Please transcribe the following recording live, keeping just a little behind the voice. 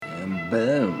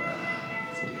Boom.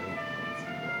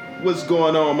 What's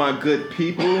going on, my good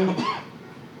people?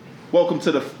 Welcome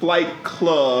to the Flight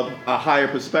Club, A Higher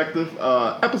Perspective,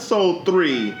 episode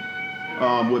 3,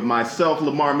 with myself,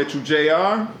 Lamar Mitchell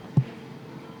Jr.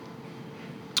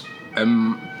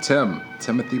 And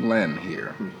Timothy Lynn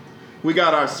here. We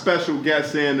got our special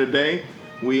guest in today.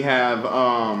 We have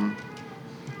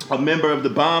a member of the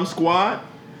Bomb Squad,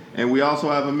 and we also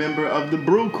have a member of the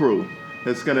Brew Crew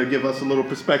that's going to give us a little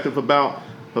perspective about,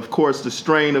 of course, the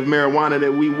strain of marijuana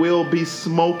that we will be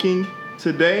smoking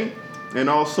today, and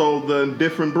also the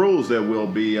different brews that we'll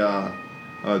be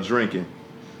drinking.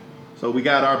 So we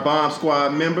got our Bomb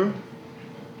Squad member,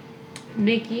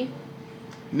 Niki,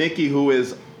 who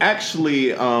is actually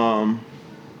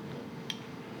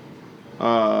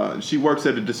she works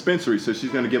at a dispensary, so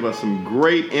she's going to give us some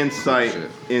great insight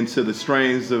into the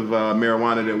strains of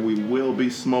marijuana that we will be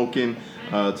smoking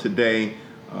today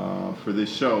for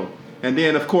this show. And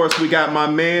then, of course, we got my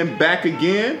man back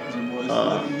again.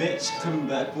 Slick Mitch coming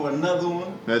back for another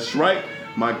one. That's right.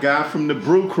 My guy from the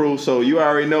Brew Crew. So you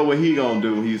already know what he gonna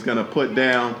do. He's gonna put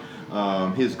down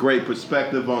his great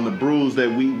perspective on the brews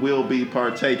that we will be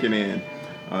partaking in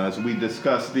as we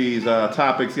discuss these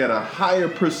topics at a higher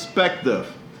perspective.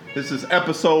 This is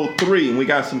episode 3, and we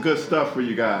got some good stuff for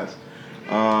you guys.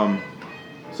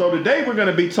 So today we're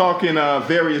gonna be talking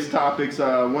various topics.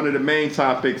 One of the main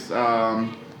topics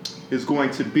is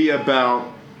going to be about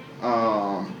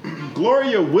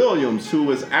Gloria Williams, who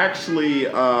was actually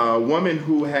a woman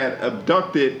who had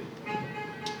abducted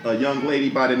a young lady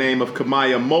by the name of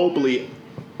Kamiyah Mobley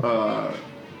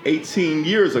 18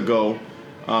 years ago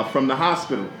from the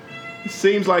hospital. It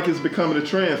seems like it's becoming a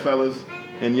trend, fellas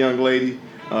and young lady.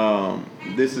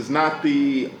 This is not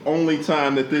the only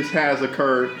time that this has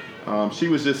occurred. She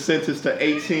was just sentenced to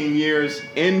 18 years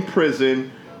in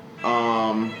prison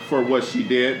for what she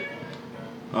did.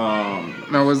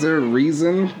 Now, was there a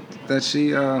reason that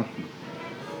she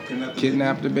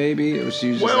kidnapped the baby? Or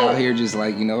she was just out here just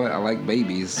like, you know what, I like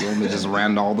babies, so let me just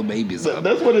round all the babies up.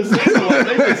 That's what it seems like.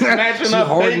 They been snatching up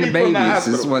babies from the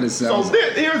hospital. Is what it sounds so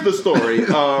like. Here's the story.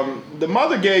 The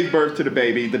mother gave birth to the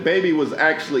baby. The baby was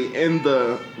actually in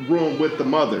the room with the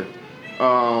mother.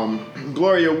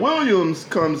 Gloria Williams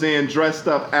comes in dressed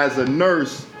up as a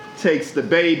nurse, takes the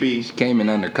baby. She came in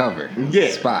undercover.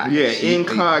 Spy. Yeah,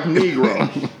 incognito.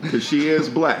 Because she is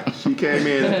black. She came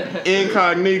in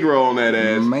incognito on that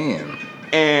ass. Man.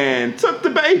 And took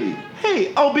the baby.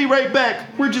 Hey, I'll be right back.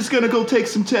 We're just going to go take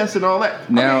some tests and all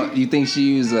that. Now, you think she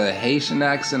used a Haitian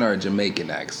accent or a Jamaican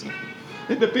accent?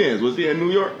 It depends. Was she in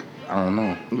New York? I don't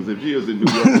know. Because if she was in New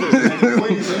York,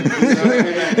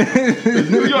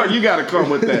 New York, you got to come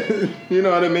with that. You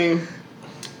know what I mean?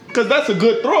 Because that's a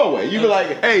good throwaway. You be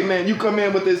like, hey, man, you come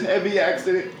in with this heavy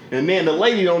accent, and then the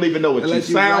lady don't even know what you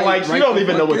sound like. She don't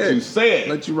even know what you said.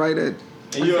 Let you write it.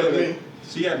 You know what I mean?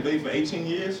 She had the baby for 18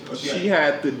 years? Or she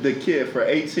had the kid for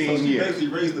 18 years. Basically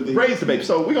raised the baby. Raised the baby.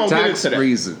 So we're going to get into that. Tax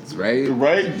reasons, right?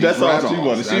 Right? That's all she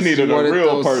wanted. She needed a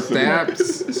real person.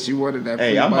 Stamps. She wanted that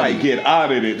hey, I money. might get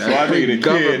audited, so I need a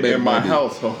kid in my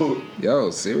household.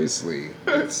 Yo, seriously.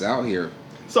 It's out here.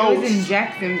 So it was in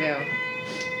Jacksonville.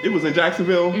 It was in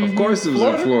Jacksonville? Mm-hmm. Of course it was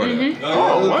in Florida. Mm-hmm.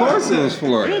 Oh, of course it was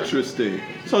Florida. Interesting.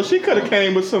 So she could have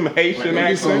came with some Haitian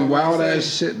accent. Some wild ass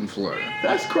shit in Florida.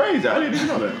 That's crazy. I didn't even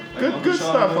know that. Good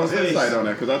stuff on insight on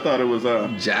that, because I thought it was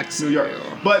Jacksonville. New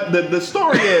York. But the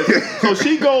story is, so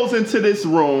she goes into this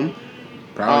room,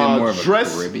 probably more of a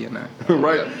Caribbean accent.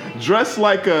 Right? Dressed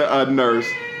like a nurse.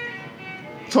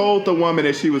 Told the woman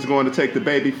that she was going to take the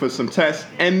baby for some tests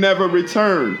and never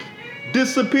returned.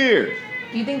 Disappeared.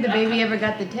 Do you think the baby ever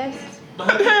got the test?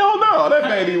 Hell no, that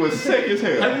baby was sick as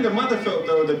hell. I think the mother felt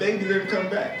though the baby didn't come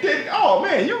back. Oh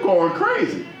man, you going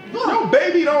crazy. Your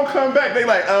baby don't come back. They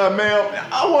like, ma'am,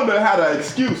 I wonder how the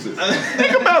excuses.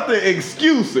 Think about the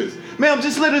excuses. Ma'am,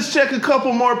 just let us check a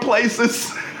couple more places.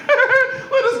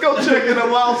 Let us go check in a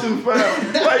lost and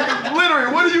found. Like,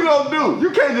 literally, what are you gonna do?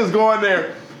 You can't just go in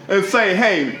there and say,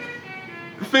 hey,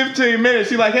 15 minutes.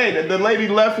 She's like, hey, the lady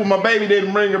left with my baby,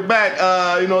 didn't bring her back.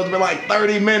 It's been like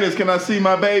 30 minutes. Can I see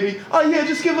my baby? Oh, yeah,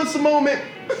 just give us a moment.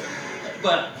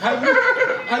 But how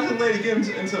did the lady get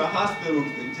into the hospital?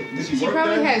 Did she work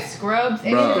probably there? had scrubs,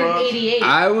 and it was in 88.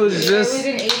 I was just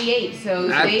it was in 88, so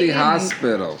at they the didn't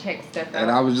hospital, check stuff out. and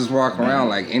I was just walking around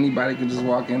like anybody could just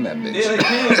walk in that bitch. Yeah, they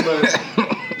can, but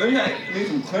don't you need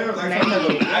some clearance, like some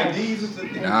type of IDs or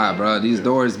something? Nah, bro, these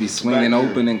doors be swinging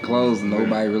open and closed, and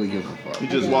nobody really gives a fuck. You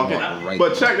just walk in. Right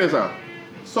But there. check this out.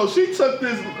 So she took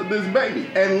this baby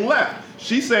and left.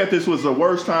 She said this was the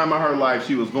worst time of her life.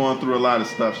 She was going through a lot of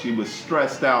stuff. She was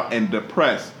stressed out and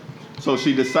depressed. So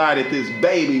she decided this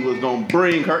baby was gonna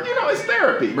bring her. You know, it's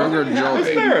therapy. Bring her joy. It's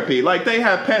therapy. Like they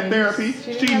have pet therapy.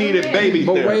 She needed baby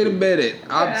But therapy. wait a minute.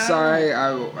 I'm sorry.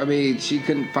 I mean, she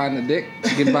couldn't find the dick.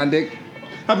 She couldn't find dick.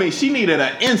 I mean, she needed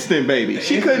an instant baby.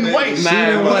 She couldn't wait 9 She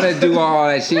didn't months. want to do all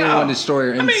that. She didn't want to destroy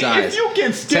her I mean, insides. if you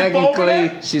can skip over Technically,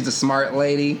 that, she's a smart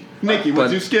lady. Nikki,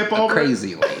 would you skip over a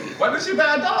crazy lady? Why did she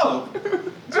buy a dog?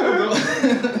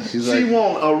 She's She like,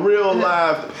 want a real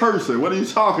live person. What are you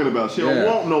talking about? She don't Yeah.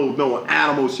 want no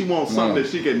animal. She wants something No. that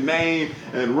she can name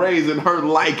and raise in her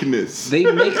likeness. they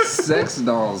make sex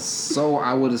dolls, so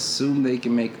I would assume they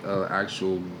can make an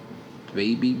actual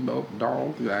baby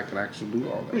doll that can actually do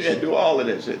all that. Yeah, shit. do all of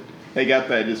that shit. They got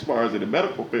that as far as in the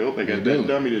medical field. They got They that do.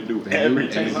 dummy to do They do.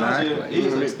 everything. Exactly.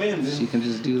 It's expanding. She can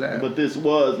just do that. But this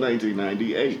was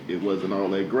 1998. It wasn't all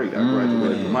that great. I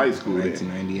graduated from high school then.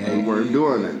 1998. We weren't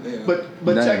doing it. Yeah.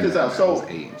 But No, check this no, out. I So was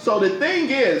 8. so the thing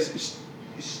is,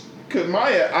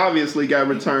 Kamiyah obviously got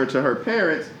returned to her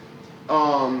parents,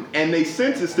 and they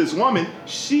sentenced this woman.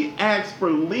 She asked for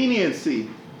leniency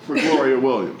for Gloria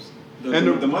Williams.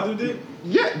 The mother did?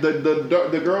 Yeah,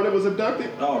 the girl that was abducted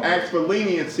Oh. asked for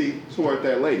leniency toward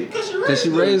that lady. Because she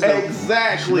raised her.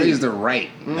 Exactly. She raised her right.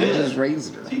 They Yeah. just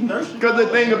raised her. She nursed her. Because the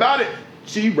thing about it,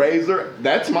 she raised her.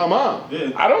 That's my mom. Yeah.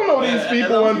 I don't know these Yeah,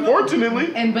 people, and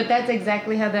unfortunately. But that's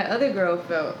exactly how that other girl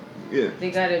felt. Yeah.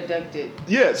 They got abducted.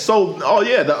 Yeah. So,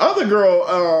 the other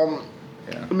girl.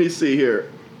 Yeah. Let me see here.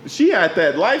 She had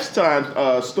that Lifetime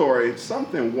story,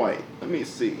 something white. Let me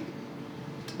see.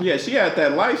 Yeah, she had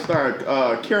that Lifetime.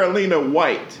 Carolina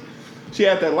White. She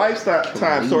had that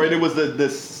Lifetime story, and it was the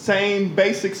same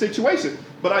basic situation.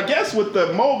 But I guess with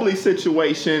the Mobley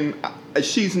situation,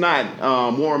 she's not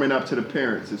warming up to the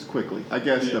parents as quickly. I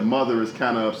guess the mother is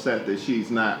kind of upset that she's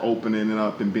not opening it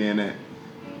up and being that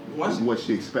what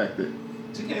she expected.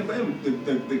 She can't blame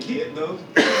the kid though.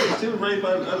 She was raised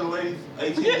by the other lady,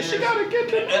 18 Yeah, years. she gotta get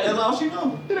to That's all she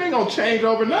knows. It ain't gonna change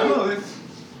overnight. I know it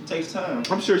takes time.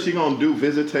 I'm sure she gonna do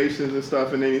visitations and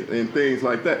stuff and things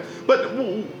like that. But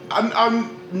I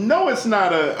know it's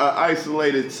not a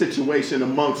isolated situation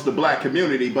amongst the black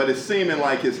community, but it's seeming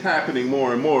like it's happening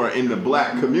more and more in the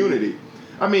black community.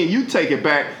 I mean, you take it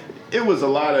back, it was a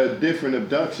lot of different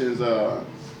abductions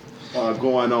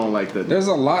going on like that. There's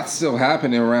a lot still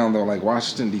happening around though, like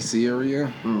Washington D.C.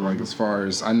 area. Like as far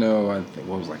as I know, I think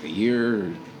what was like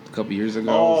a couple years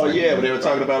ago. Oh like, yeah, but they were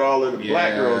talking about all of the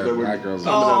black girls that were black girls.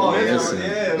 Oh, missing.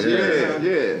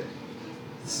 yeah.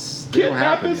 Still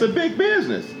Kidnapping's a happening. big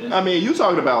business. I mean, you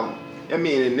talking about. I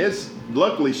mean, in this,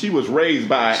 luckily she was raised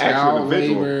by an actual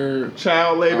individual.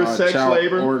 Child labor, sex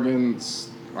labor, organs,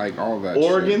 like all that.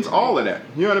 organs, shit. all of that.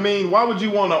 You know what I mean? Why would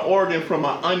you want an organ from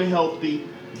an unhealthy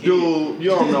dude? You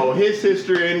don't know his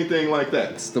history or anything like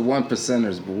that. It's the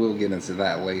 1%ers, but we'll get into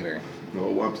that later. No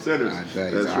 1%ers. I tell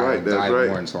you, That's I'll right. That's dive right.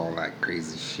 more into all that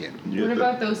crazy shit. What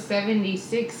about those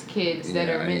 76 kids that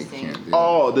are I missing? can't do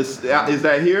Oh, this is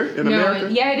that here in America?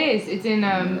 Yeah, it is. It's in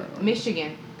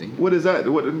Michigan. that. What is that?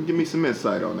 Give me some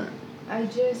insight on that. I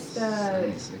just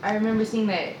I remember seeing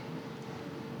that.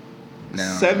 No,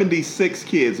 76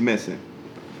 kids missing.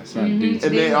 that's not dudes.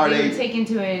 And They then are were they? taken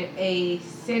to a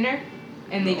center,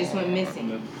 and they just went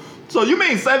missing. So you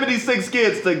mean 76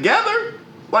 kids together?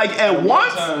 Like at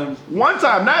once? One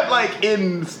time, not like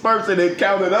in spurts and it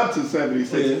counted up to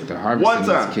 76. Yeah. They're harvesting One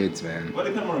time. these kids, man. What,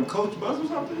 they come on a coach bus or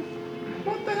something?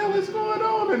 What the hell is going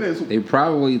on in this? They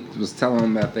probably was telling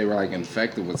them that they were like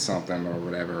infected with something or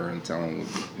whatever, and telling them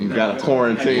You gotta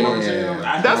quarantine.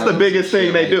 Yeah. That's the biggest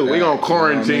thing they do. Like We that, gonna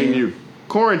quarantine you know what I mean? you.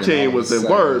 Quarantine was the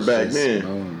word back then.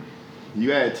 Boom.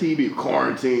 You had TB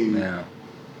quarantine. Yeah.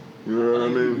 You know what I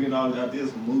We mean? get all the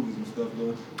ideas from movies and stuff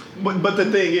though. But the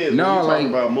thing is, No, when you like, talk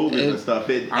about movies and it- stuff,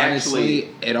 it Honestly,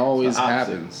 actually. it always the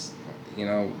opposite. happens. You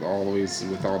know, always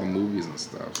with all the movies and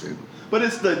stuff. But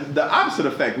it's the opposite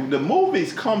effect. The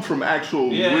movies come from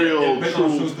actual Yeah, real based on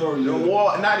true true story,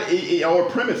 yeah. or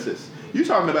premises. You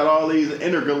talking about all these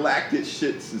intergalactic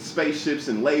shits and spaceships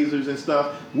and lasers and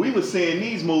stuff. We were seeing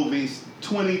these movies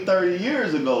 20, 30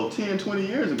 years ago, 10, 20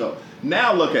 years ago.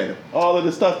 Now look at it. All of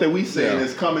the stuff that we seeing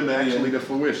is coming to actually to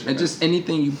fruition. And just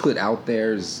anything you put out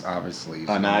there is obviously An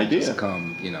gonna idea. just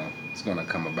come, it's gonna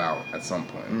come about at some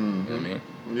point. You know what I mean?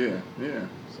 Yeah.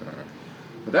 So,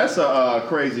 But that's a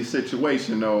crazy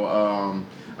situation, though.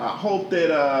 I hope that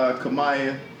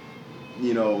Kamiyah,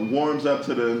 warms up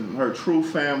to her true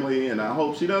family, and I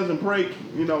hope she doesn't break,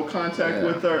 contact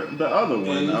with the other one.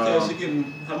 And you said she getting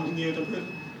how many years in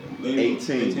prison?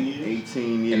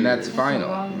 18 years. and that's final.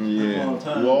 Yeah. Long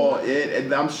time. Well,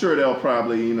 I'm sure they'll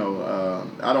probably,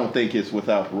 I don't think it's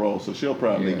without parole, so she'll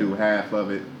probably do half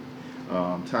of it,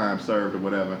 time served or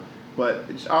whatever. But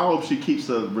I hope she keeps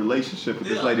a relationship with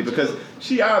this lady because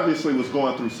she obviously was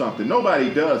going through something. Nobody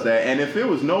does that. And if there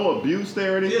was no abuse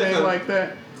there or anything like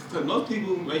that. Because most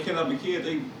people, when they kidnap a kid,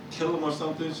 they kill them or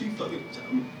something. She fucking,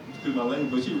 excuse my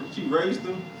language, but she raised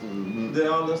them, did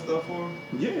all that stuff for them.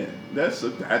 Yeah,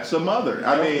 that's a mother.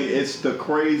 I mean, it's the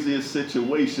craziest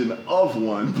situation of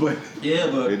one, but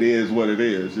it is what it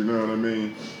is. You know what I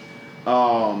mean?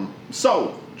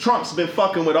 So, Trump's been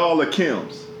fucking with all the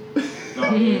Kims.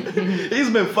 He's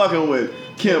been fucking with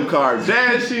Kim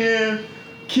Kardashian,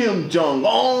 Kim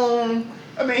Jong-un.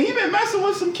 I mean, he been messing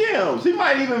with some Kims. He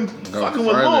might even fucking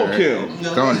with Lil Kim.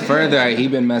 Going further, he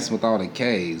been messing with all the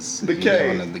K's. The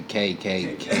K's. The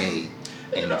KKK.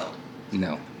 And, you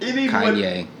know,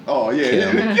 Kanye.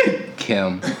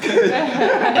 Kim.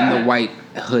 And the white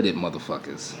hooded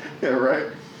motherfuckers. Yeah, right.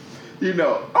 You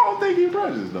know, I don't think he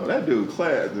prejudiced though. That dude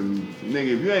class and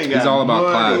nigga, if you ain't got he's all about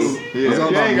money, class. Yeah, he's all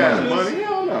if you about ain't got money. money,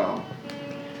 hell no.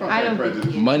 I don't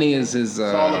think money is his.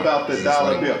 It's all about the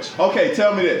dollar bill. Okay,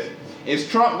 tell me this: is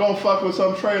Trump gonna fuck with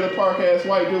some trailer park ass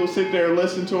white dude, sit there and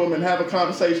listen to him and have a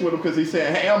conversation with him because he's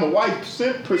saying, "Hey, I'm a white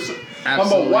supremacist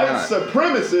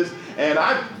and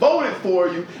I voted for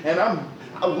you and I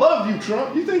love you,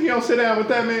 Trump." You think he gonna sit down with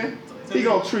that man? He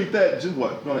gonna treat that just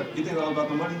what? Go ahead. You think it's all about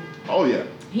the money? Oh yeah.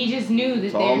 He just knew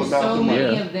that there's so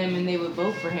many of them and they would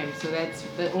vote for him. So that's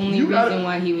the only reason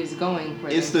why he was going for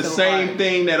it. It's the same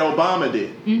thing that Obama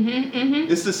did.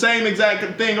 It's the same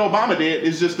exact thing Obama did.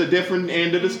 It's just a different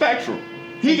end of the spectrum.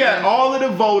 He got all of the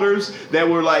voters that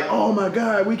were like, oh my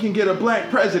God, we can get a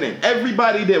black president.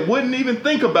 Everybody that wouldn't even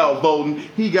think about voting,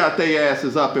 he got their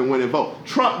asses up and went and voted.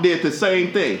 Trump did the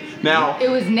same thing. Now it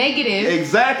was negative.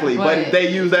 Exactly, but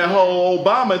they use that whole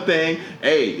Obama thing.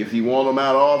 Hey, if you want them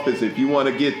out of office, if you want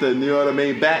to get the, you know what I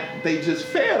mean, back, they just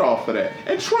fed off of that.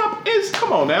 And Trump is,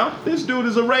 come on now, this dude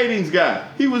is a ratings guy.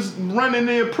 He was running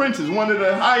The Apprentice, one of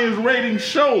the highest rating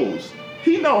shows.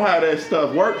 He know how that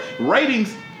stuff works.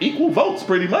 Ratings equal votes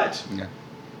pretty much. Yeah.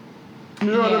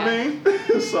 You know what I mean?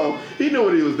 So he knew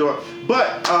what he was doing.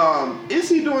 But is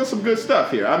he doing some good stuff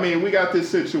here? I mean, we got this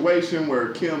situation where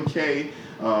Kim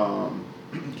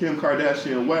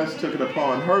Kardashian West took it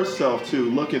upon herself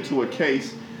to look into a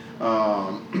case,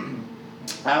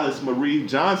 Alice Marie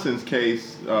Johnson's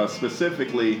case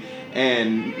specifically,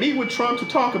 and meet with Trump to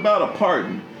talk about a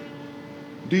pardon.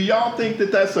 Do y'all think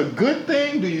that that's a good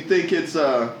thing? Do you think it's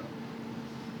a...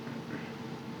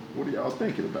 What are y'all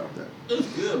thinking about that? It's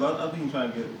good, but I think he's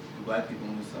trying to get black people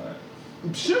on his side.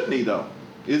 Shouldn't he, though?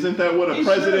 Isn't that what a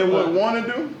president would want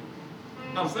to do?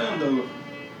 I'm saying, though.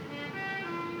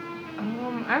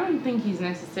 I don't think he's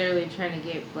necessarily trying to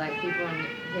get black people on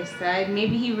his side.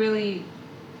 Maybe he really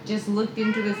just looked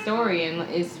into the story and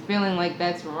is feeling like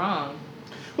that's wrong.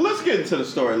 Well, let's get into the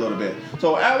story a little bit.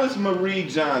 So Alice Marie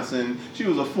Johnson, she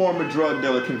was a former drug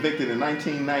dealer convicted in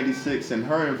 1996 in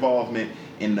her involvement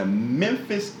in the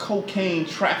Memphis cocaine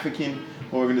trafficking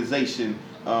organization.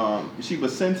 She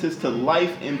was sentenced to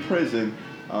life in prison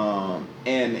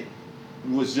and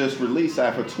was just released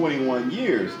after 21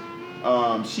 years.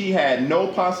 She had no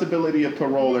possibility of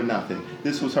parole or nothing.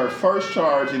 This was her first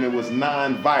charge and it was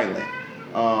non-violent.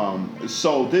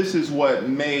 So this is what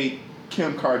made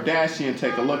Kim Kardashian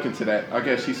take a look into that. I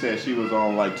guess she said she was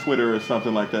on like Twitter or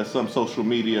something like that, some social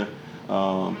media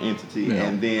entity,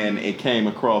 and then it came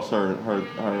across her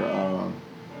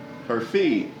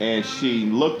feed, and she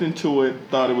looked into it,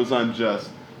 thought it was unjust.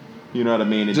 You know what I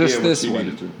mean? And just did what this she one.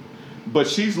 needed to. But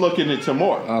she's looking into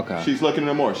more. Okay. She's looking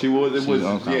into more. She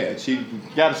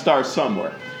got to start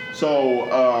somewhere.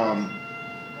 So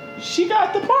she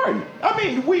got the pardon. I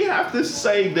mean, we have to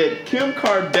say that Kim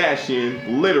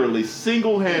Kardashian literally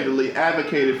single-handedly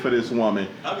advocated for this woman.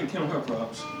 I give Kim her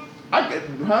props. I give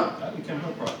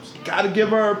her props. Gotta give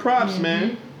her props,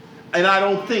 man. And I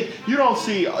don't think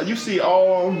you see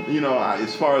all, you know,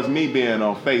 as far as me being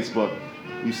on Facebook,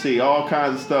 you see all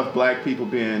kinds of stuff, black people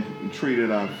being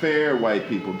treated unfair, white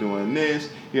people doing this.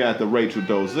 You had the Rachel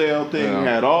Dolezal thing. You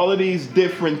had all of these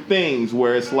different things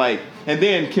where it's like, and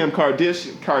then Kim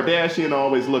Kardashian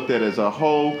always looked at as a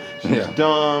hoe. She's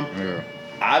dumb. Yeah.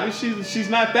 Obviously, she's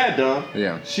not that dumb.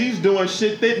 Yeah. She's doing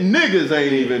shit that niggas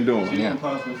ain't even doing. She's doing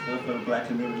positive stuff for the black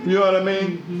community. You know what I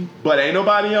mean? Mm-hmm. But ain't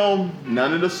nobody on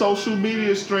none of the social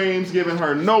media streams giving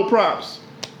her no props.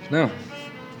 No,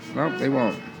 they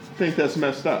won't. Think that's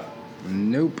messed up.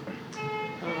 Nope.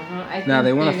 Now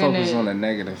they want to focus on the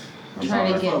negative.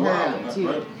 Trying to get her out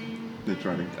too. They're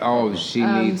trying to. Oh, she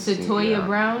needs. Satoya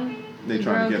Brown. They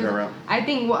trying to get her out. I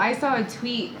think. Well, I saw a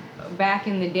tweet back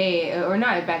in the day, or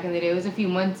not back in the day. It was a few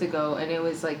months ago, and it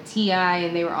was like T.I.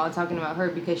 and they were all talking about her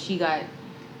because she got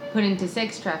put into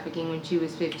sex trafficking when she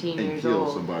was 15 and years killed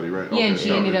old. somebody, right? Yeah, and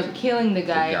she ended up killing the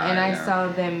guy, and I yeah. saw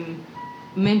them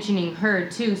mentioning her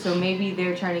too, so maybe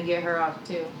they're trying to get her off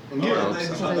too. Yeah,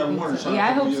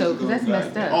 I hope so, because that's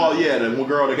messed up. Oh yeah, the one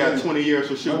girl that got 20 years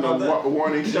for shooting a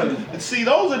warning shot. See,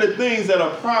 those are the things that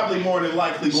are probably more than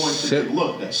likely going to get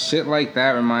looked at. Shit like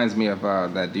that reminds me of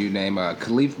that dude named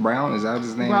Khalif Brown. Is that what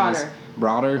his name is?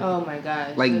 Broader. Oh my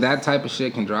god. Like that type of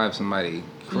shit can drive somebody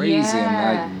crazy,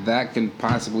 and like that can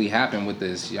possibly happen with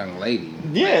this young lady.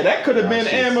 Yeah, that could have been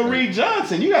Anne Marie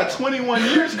Johnson. You got 21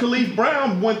 years. Khalif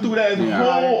Brown went through that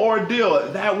whole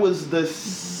ordeal. That was the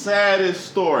saddest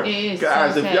story.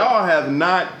 Guys, if y'all have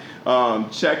not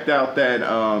checked out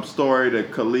that story, the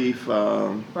Khalif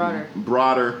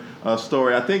Broader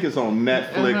story, I think it's on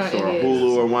Netflix or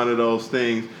Hulu or one of those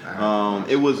things.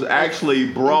 It was actually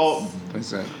brought.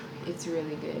 It's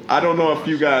really good. I don't know if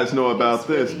you guys know about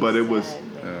this, but it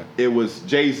was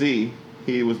Jay-Z.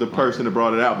 He was the person that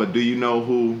brought it out. But do you know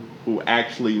who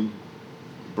actually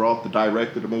brought the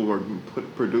director to the movie or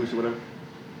produced or whatever?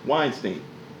 Weinstein.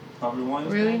 Probably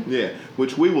Weinstein. Really? Yeah,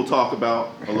 which we will talk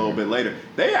about a little bit later.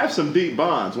 They have some deep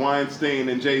bonds, Weinstein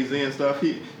and Jay-Z and stuff.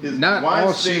 Not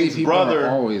all shitty people brother, are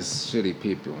always shitty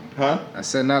people. Huh? I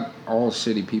said not all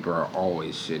shitty people are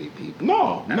always shitty people.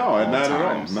 No, not at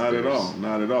all.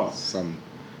 Not at all. Some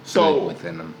good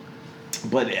within them.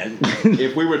 But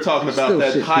if we were talking about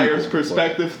that higher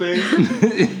perspective thing,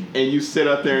 and you sit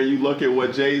up there and you look at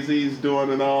what Jay-Z's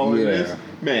doing and all of this,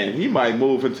 man, he might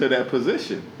move into that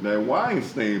position, that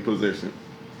Weinstein position.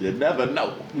 You never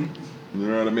know. You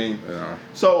know what I mean? Yeah.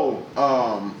 So,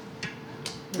 so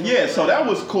that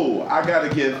was cool. I got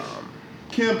to give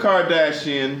Kim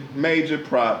Kardashian major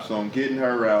props on getting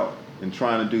her out and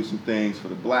trying to do some things for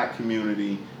the black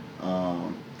community.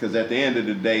 Because at the end of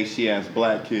the day, she has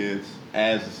black kids,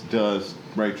 as does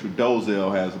Rachel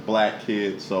Dolezal has a black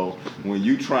kid. So when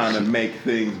you trying to make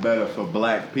things better for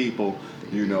black people,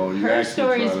 you know, her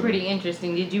story is pretty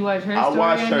interesting. Did you watch her story? I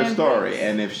watched her story,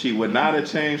 and if she would not have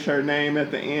changed her name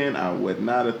at the end, I would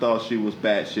not have thought she was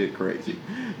batshit crazy.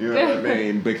 You know what I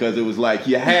mean? Because it was like,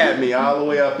 you had me all the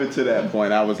way up into that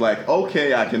point. I was like,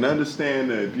 okay, I can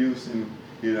understand the abuse and,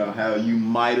 you know, how you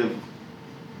might have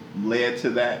led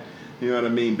to that. You know what I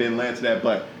mean? Been led to that.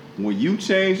 But when you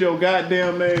change your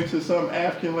goddamn name to some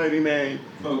African lady name,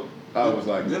 I was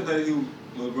like, this lady who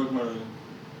was working on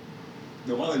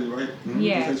the one lady, right? Mm-hmm.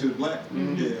 Yeah. You said she was black?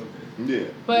 Mm-hmm. Yeah, okay. Yeah.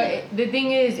 But the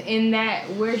thing is, in that,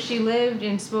 where she lived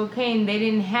in Spokane, they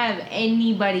didn't have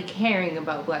anybody caring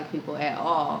about black people at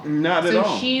all. Not at all.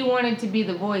 So she wanted to be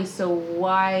the voice, so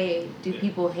why do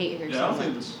people hate her so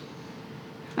much?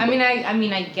 I mean,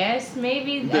 I guess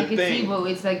maybe I could see, but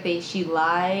it's like she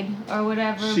lied or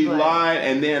whatever. She lied,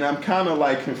 and then I'm kind of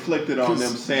like conflicted on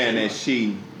them saying that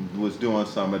she was doing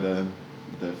some of the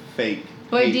fake.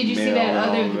 But did you see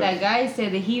that guy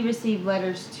said that he received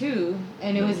letters too,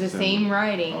 and it was the same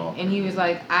writing, and he was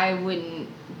like, I wouldn't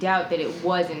doubt that it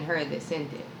wasn't her that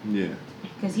sent it. Yeah.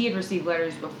 Because he had received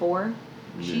letters before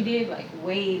she did, like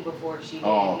way before she did,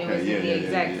 and it was in the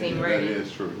exact same writing. That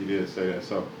is true. He did say that.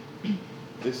 So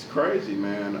it's crazy,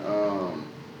 man.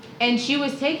 And she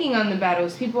was taking on the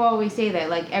battles. People always say that,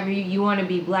 like, you want to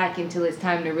be black until it's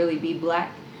time to really be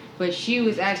black. But she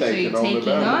was actually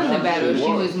taking on the battle.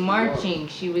 She was marching.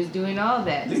 She was doing all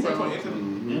that. So.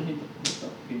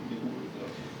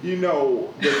 You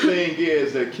know, the thing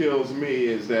is that kills me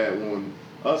is that when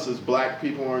us as black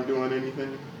people aren't doing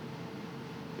anything,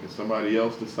 and somebody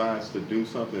else decides to do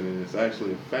something and it's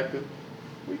actually effective,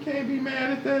 we can't be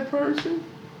mad at that person.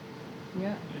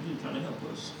 Yeah. He's trying to help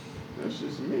us. That's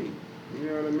just me. You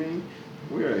know what I mean?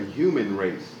 We're a human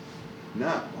race,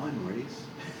 not one race.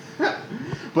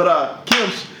 But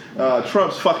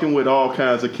Trump's fucking with all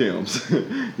kinds of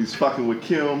Kims. He's fucking with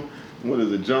Kim. What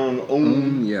is it,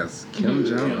 Jong-un? Yes, Kim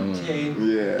Jong-un.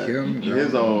 Yeah, Kim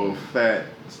his old fat,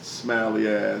 smiley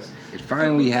ass. It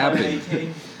finally happened.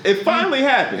 It finally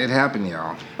happened. It happened,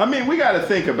 y'all. I mean, we got to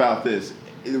think about this.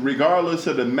 Regardless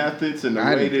of the methods and the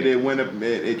way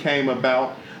that it came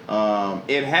about,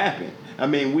 it happened. I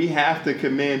mean, we have to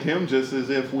commend him just as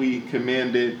if we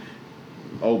commended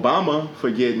Obama for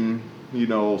getting,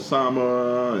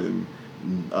 Osama and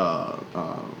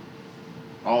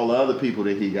all the other people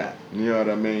that he got. You know what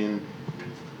I mean?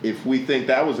 If we think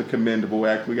that was a commendable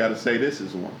act, we got to say this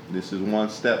is one. This is one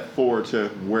step forward to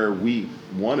where we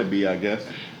want to be, I guess.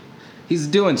 He's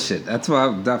doing shit. That's what I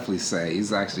would definitely say.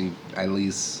 He's actually, at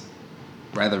least,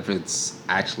 whether if it's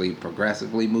actually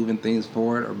progressively moving things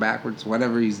forward or backwards,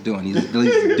 whatever he's doing, he's at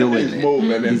least doing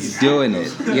it. He's doing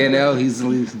it. He's at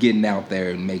least getting out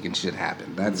there and making shit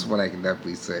happen. That's what I can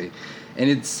definitely say. And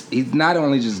he's not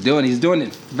only just doing it, he's doing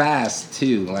it fast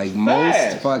too. Like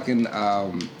most fucking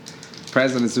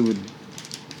presidents who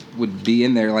would be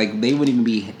in there, like they wouldn't even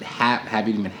be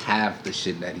having even half the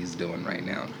shit that he's doing right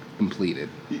now completed.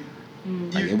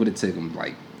 Like it would have taken him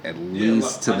like at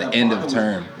least to the end of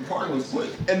term.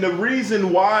 And the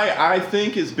reason why I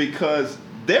think is because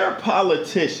they're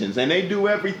politicians and they do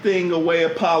everything the way a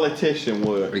politician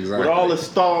would. Exactly. With all the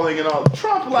stalling and all.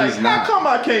 Trump, like, how come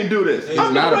I can't do this?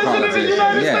 I'm the president of the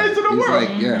United States of the world. Like,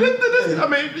 I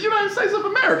mean, the United States of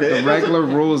America. The regular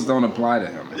rules don't apply to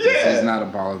him. He's not a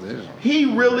politician. He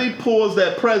really pulls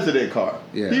that president card.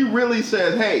 Yeah. He really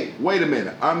says, hey, wait a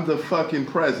minute. I'm the fucking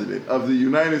president of the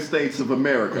United States of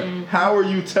America. How are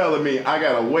you telling me I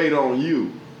got to wait on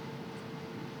you?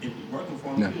 If you're working for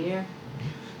him. Yeah.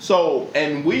 So,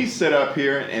 and we sit up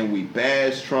here and we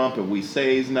bash Trump and we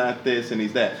say he's not this and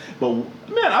he's that. But,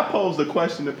 man, I posed the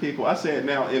question to people. I said,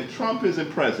 now, if Trump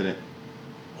isn't president,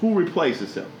 who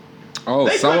replaces him? Oh,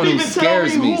 someone who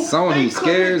scares me. Someone who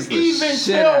scares the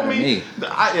shit out of me.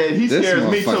 He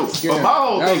scares me too. But my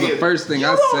whole that was thing the is, first thing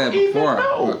I said before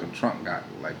fucking Trump got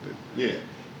elected. Yeah.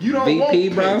 You don't VP,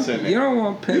 want Pence bro. in there. You don't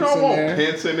want Pence in there. You don't want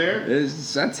Pence in there.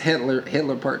 That's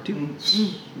Hitler part 2.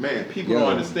 Man, people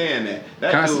don't understand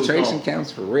that concentration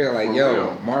camps for real. Like,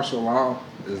 real. Martial law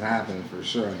is happening for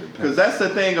sure. Because that's the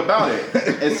thing about it,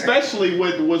 especially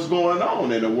with what's going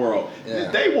on in the world.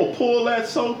 Yeah. They will pull that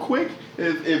so quick.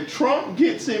 If Trump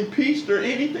gets impeached or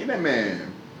anything, that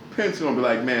man, Pence gonna be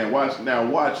like, man, watch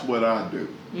what I do.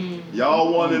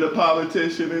 Y'all wanted a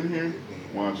politician in here?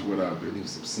 Watch what I do. Do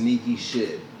some sneaky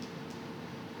shit.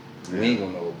 We ain't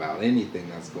gonna know about anything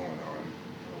that's going on.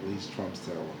 At least Trump's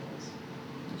telling us.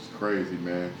 It's crazy,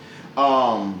 man.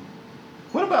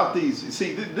 What about these?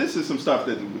 See, this is some stuff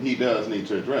that he does need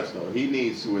to address, though. He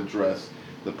needs to address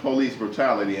the police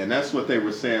brutality, and that's what they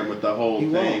were saying with the whole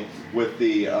thing with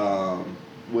the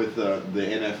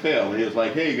NFL. He was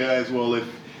like, "Hey guys, well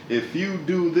if you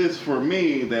do this for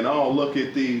me, then I'll look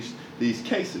at these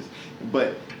cases."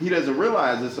 But he doesn't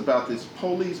realize it's about this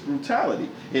police brutality.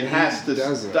 It has to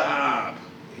stop.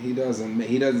 He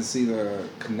doesn't see the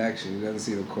connection. He doesn't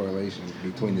see the correlation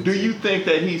between the two. Do you think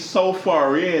that he's so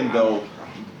far in though,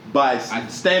 by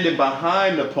standing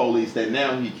behind the police, that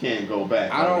now he can't go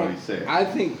back on what he said? I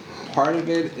think part of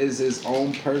it is his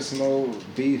own personal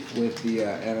beef with the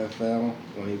NFL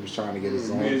when he was trying to get his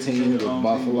own team with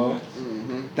Buffalo.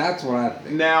 That's what I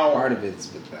think. Now, part of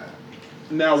it's with that.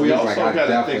 Now so we also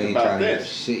got to think about this.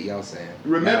 Shit, y'all saying?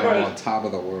 Remember on top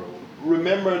of the world.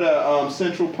 Remember the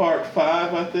Central Park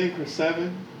 5, I think, or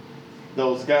 7?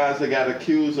 Those guys that got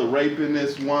accused of raping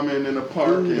this woman in a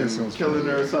park and killing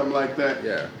her or something like that.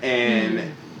 Yeah.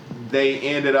 And they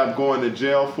ended up going to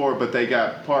jail for it, but they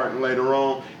got pardoned later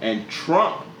on. And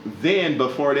Trump then,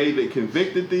 before they even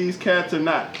convicted these cats or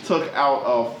not, took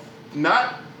out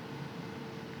not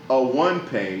a one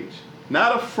page,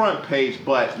 not a front page,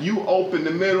 but you open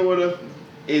the middle of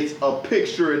it's a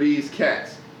picture of these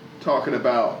cats talking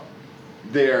about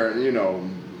their,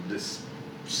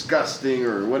 disgusting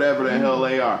or whatever the hell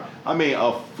they are. I mean,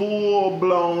 a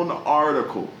full-blown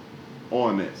article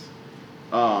on this.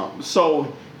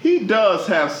 So he does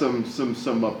have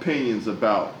some opinions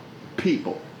about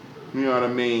people. You know what I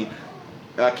mean?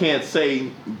 I can't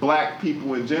say black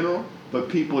people in general, but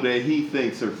people that he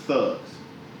thinks are thugs.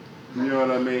 You know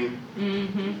what I mean?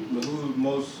 Mm-hmm. But who's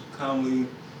most commonly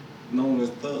known as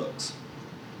thugs?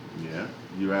 Yeah,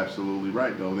 you're absolutely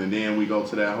right, though. And then we go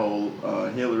to that whole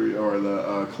Hillary or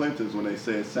the Clintons when they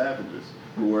said savages.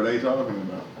 Who were they talking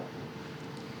about?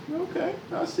 Okay,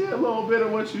 I see a little bit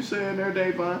of what you're saying there,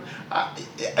 Davon.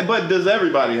 But does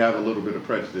everybody have a little bit of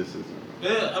prejudices?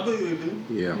 Yeah, I believe they do.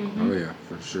 Yeah, oh yeah,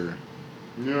 for sure.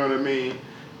 You know what I mean?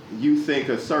 You think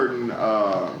a certain...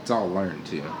 it's all learned,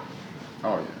 too.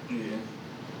 Oh, yeah.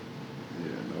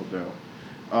 Yeah, no doubt.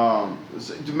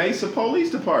 Mesa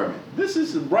Police Department. This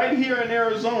is right here in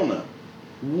Arizona,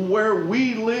 where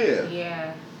we live.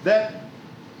 Yeah. That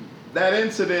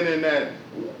incident in that...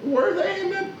 Were they in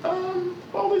that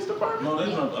police department? No, they're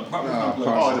in an apartment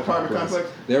complex. Oh, an apartment complex?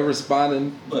 They're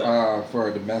responding for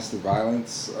a domestic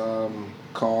violence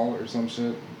call or some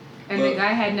shit. And the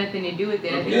guy had nothing to do with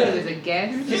it. I think he was a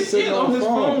guest. He's sitting on his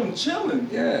phone chilling.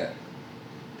 Yeah.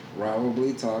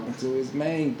 Probably talking to his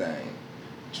main thing.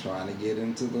 Trying to get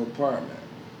into the apartment.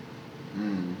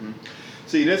 Mm-hmm.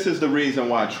 See, this is the reason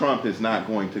why Trump is not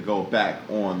going to go back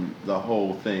on the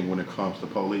whole thing when it comes to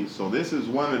police. So this is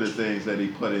one of the things that he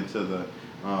put into the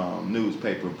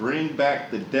newspaper. Bring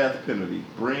back the death penalty.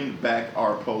 Bring back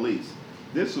our police.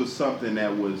 This was something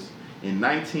that was in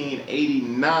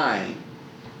 1989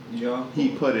 he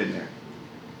put in there.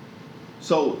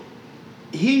 So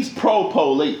he's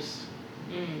pro-police.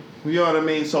 You know what I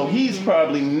mean? So he's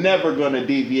probably never going to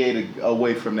deviate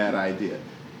away from that idea.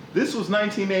 This was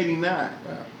 1989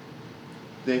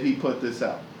 that he put this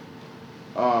out.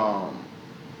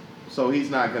 So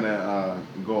he's not going to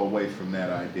go away from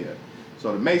that idea.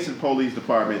 So the Mesa Police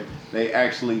Department, they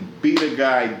actually beat a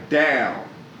guy down.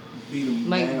 Beat him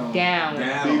down.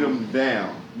 Beat him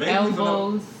down.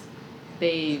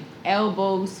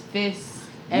 Elbows, fists,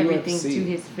 everything UFC. to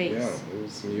his face. Yeah, it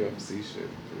was some UFC shit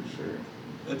for sure.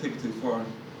 They take it too far.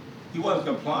 He wasn't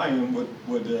complying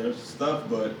with their stuff,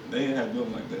 but they didn't have to do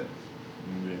him like that.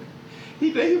 Yeah.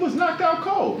 He was knocked out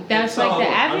cold. That's like the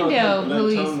Avondale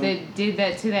police that did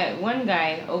that to that one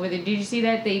guy over there. Did you see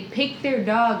that? They picked their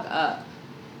dog up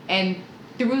and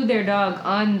threw their dog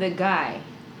on the guy.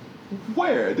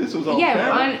 Where? This was on camera?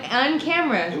 Yeah, on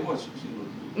camera. It was.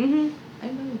 I know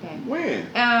that. When?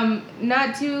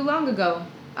 Not too long ago.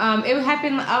 It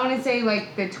happened, I want to say,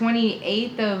 like the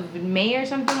 28th of May or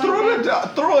something like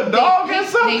that. Throw a dog at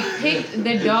something? They picked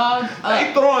the dog up.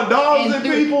 They throwing dogs at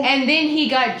people? And then he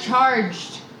got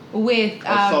charged with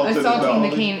assaulting the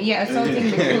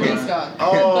police dog.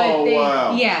 Oh,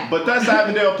 wow. Yeah. But that's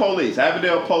Avondale Police.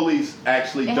 Avondale Police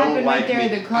actually don't like me. It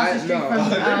happened right there, across the street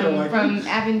from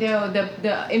Avondale, the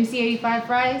MC85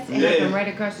 fries. It happened right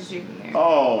across the street from there.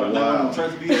 Oh, wow.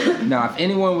 Now, if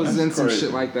anyone was in some crazy.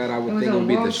 shit like that, I would think it would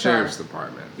be the sheriff's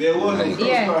department. Yeah, it was. Like,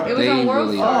 it was on World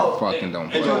really Star. fucking don't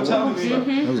play. And you're telling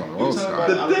me. It was on World Star.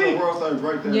 The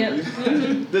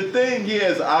thing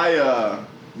is,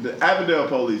 the Avondale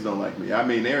Police don't like me. I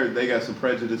mean, they got some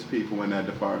prejudiced people in that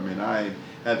department. I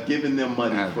have given them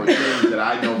money for things that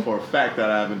I know for a fact that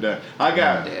I haven't done. I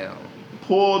got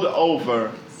pulled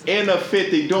over in a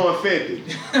 50 doing 50.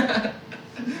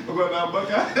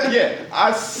 Yeah,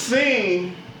 I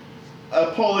seen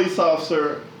a police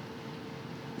officer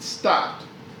stopped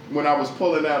when I was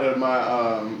pulling out of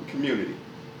my community.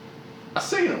 I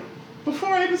seen him before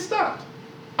I even stopped.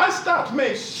 I stopped,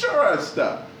 made sure I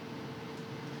stopped.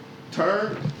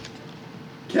 Turned,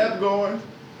 kept going,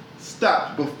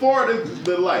 stopped before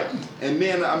the light, and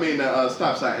then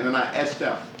stop sign, and then I etched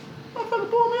out. Motherfucker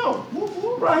pulled me over. Whoop,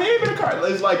 whoop, right here in the car.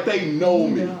 It's like they know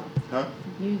me. Huh?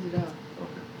 Use it up.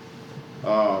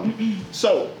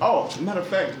 Matter of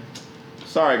fact,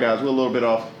 sorry guys, we're a little bit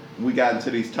off. We got into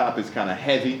these topics kind of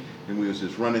heavy, and we was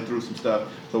just running through some stuff.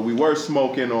 So we were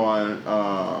smoking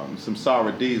on some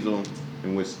sour diesel,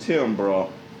 in which Tim brought.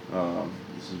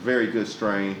 This is a very good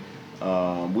strain.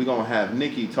 We're going to have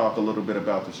Niki talk a little bit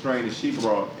about the strain that she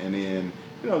brought, and then,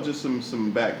 just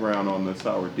some background on the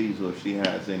sour diesel if she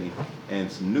has any,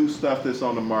 and some new stuff that's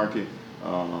on the market.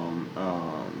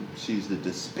 She's the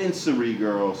dispensary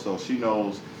girl, so she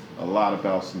knows a lot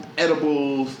about some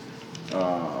edibles,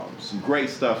 some great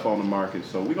stuff on the market.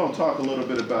 So we're going to talk a little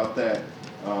bit about that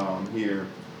here.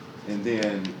 And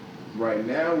then right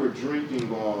now we're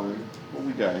drinking on, what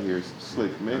we got here?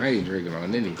 Slick Mitch. I ain't drinking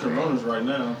on any Coronas right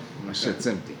now. My shit's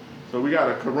empty. So we got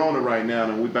a Corona right now,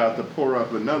 and we're about to pour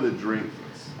up another drink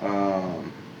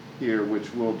here,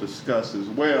 which we'll discuss as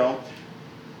well.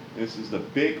 This is the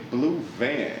Big Blue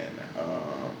Van,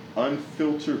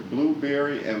 unfiltered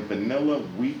blueberry and vanilla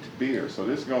wheat beer. So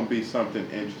this is going to be something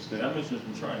interesting. I'm interested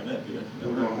in trying that beer.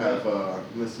 We're going to have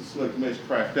Mr. Slick Mitch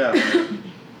crack that one,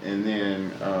 and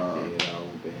then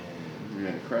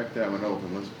crack that one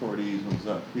open. Let's pour these ones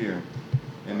up here,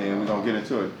 and then we're going to get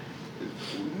into it.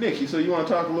 Niki, so you want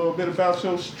to talk a little bit about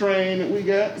your strain that we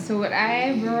got? So what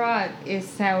I brought is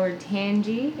sour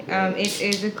tangy. It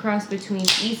is a cross between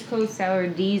East Coast sour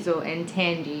diesel and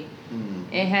tangy.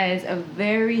 It has a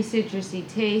very citrusy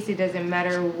taste. It doesn't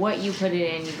matter what you put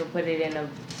it in. You can put it in a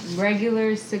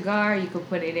regular cigar. You can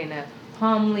put it in a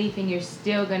palm leaf, and you're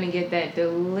still going to get that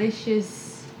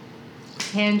delicious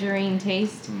tangerine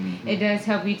taste. It does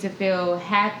help you to feel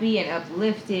happy and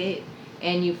uplifted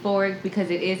and euphoric because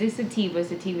it is a sativa.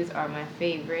 Sativas are my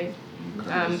favorite.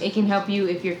 It can help you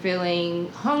if you're feeling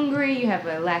hungry, you have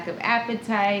a lack of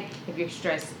appetite, if you're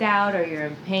stressed out or you're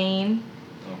in pain.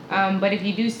 But if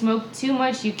you do smoke too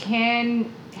much, you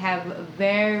can have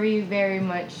very, very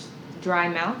much dry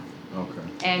mouth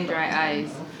and dry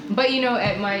eyes. But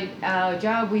at my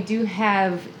job, we do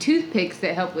have toothpicks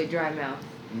that help with dry mouth.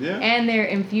 Yeah. And they're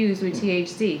infused with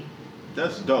THC.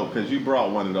 That's dope, because you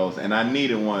brought one of those, and I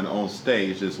needed one on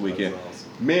stage this weekend. Awesome.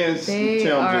 They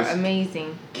are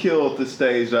amazing. Killed the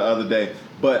stage the other day.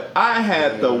 But I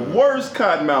had the worst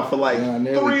cotton mouth for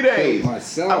 3 days.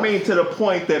 I mean, to the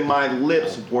point that my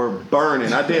lips were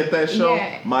burning. I did that show.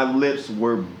 Yeah. My lips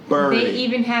were burning. They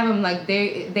even have them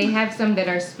they have some that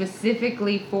are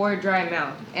specifically for dry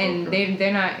mouth, and they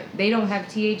don't have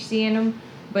THC in them.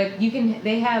 But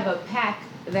they have a pack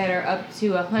that are up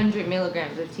to 100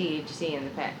 milligrams of THC in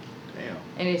the pack. Damn.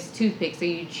 And it's toothpick, so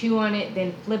you chew on it,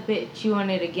 then flip it, chew on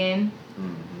it again.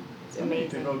 It's amazing. I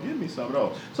need to go get me some of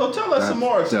those. So tell us some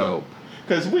more stuff.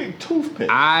 Because toothpick.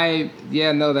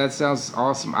 That sounds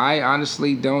awesome. I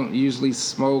honestly don't usually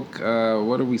smoke.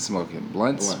 What are we smoking?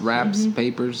 Blunts, wraps,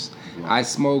 papers. I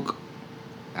smoke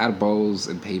out of bowls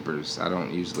and papers. I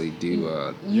don't usually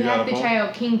do. You have to try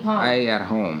out King Palm. At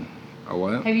home. A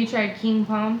what? Have you tried King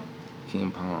Palm?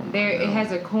 King Palm. It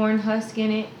has a corn husk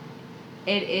in it.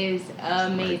 It is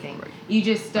amazing. You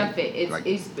just stuff it.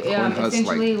 It's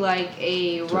essentially like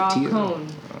a raw cone,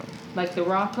 like the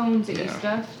raw cones that you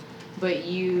stuff. But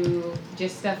you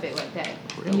just stuff it like that.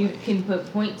 Really? And you can put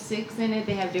 0.6 in it.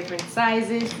 They have different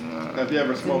sizes. Have you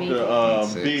ever smoked a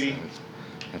beanie?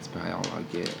 That's probably all I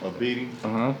get. A beanie?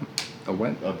 Uh-huh. A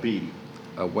what? A beanie.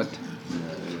 A what?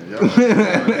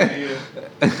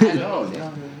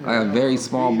 Like a very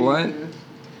small blunt?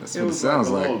 That's what it sounds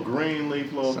like. A little green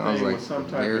leaf little thing with some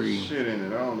type of very... shit in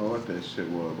it. I don't know what that shit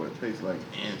was, but it tastes like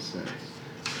incense.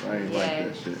 I ain't like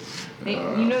that shit.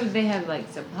 They have like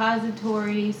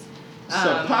suppositories.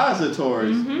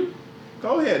 Suppositories? Mm-hmm.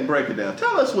 Go ahead and break it down.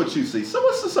 Tell us what you see. So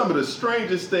what's some of the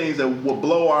strangest things that will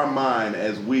blow our mind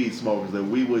as weed smokers that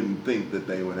we wouldn't think that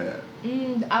they would have?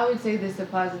 I would say the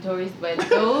suppositories, but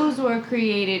those were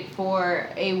created for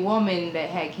a woman that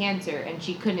had cancer and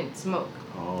she couldn't smoke.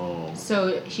 Oh.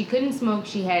 So she couldn't smoke.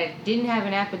 She didn't have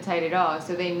an appetite at all.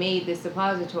 So they made the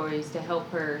suppositories to help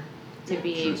her to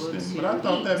be able to But I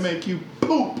thought that make you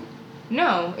poop.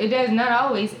 No, it does not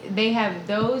always. They have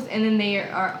those, and then they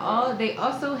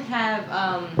also have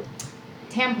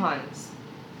tampons.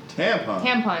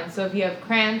 Tampons. So if you have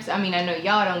cramps, I mean, I know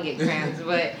y'all don't get cramps,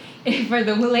 but for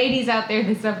the ladies out there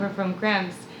that suffer from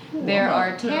cramps, there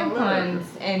are tampons,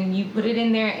 and you put it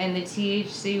in there, and the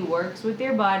THC works with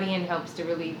your body and helps to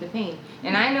relieve the pain.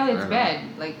 And I know it's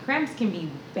bad. Like, cramps can be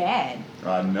bad.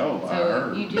 I know. So I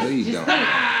heard. you just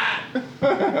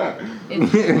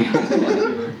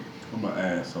I'm an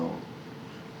asshole.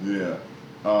 Yeah.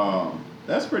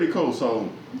 That's pretty cool. So,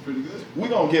 pretty good. We're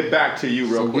going to get back to you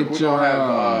real quick. We're going to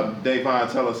have Davon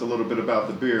tell us a little bit about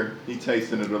the beer. He's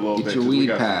tasting it a little bit. We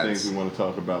got some things we want to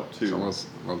talk about, too. So let's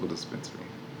local dispensary.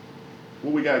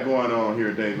 What we got going on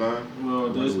here, Davon? Well,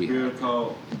 this beer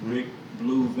called Big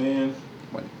Blue Van.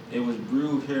 What? It was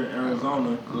brewed here in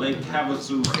Arizona, Lake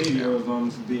Havasu City,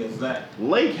 Arizona, to be exact.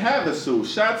 Lake Havasu.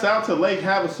 Shouts out to Lake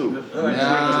Havasu. No,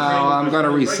 I'm going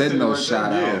to rescind those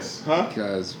shout outs. Yes. Huh?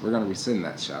 Because we're going to rescind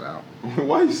that shout out.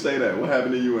 Why you say that? What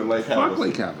happened to you in Lake Havasu? Fuck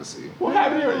Lake Havasu. What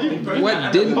happened to you?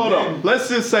 What didn't... Hold on. Let's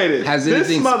just say this. Has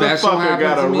anything special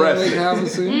happened to me in Lake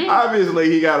Havasu?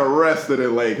 Obviously, he got arrested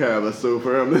in Lake Havasu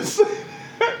for him to say.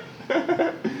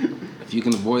 If you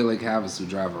can avoid Lake Havasu,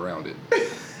 drive around it.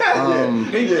 I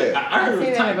heard it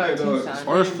was that about though. Tucson.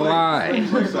 Or fly.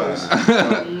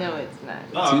 No, it's not.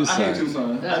 I hate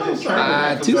Tucson.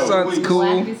 Tucson's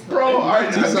cool. Bro,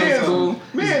 Tucson's cool.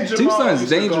 Tucson's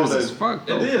dangerous as fuck,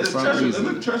 though. It is.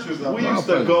 It's treacherous. We used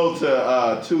to go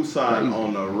to Tucson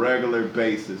on a regular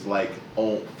basis,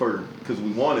 because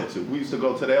we wanted to. We used to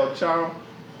go to the El Charro.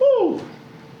 Woo!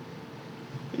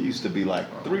 It used to be like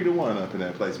 3-1 up in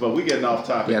that place, but we getting off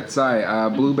topic. Yeah, sorry.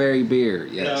 Blueberry beer,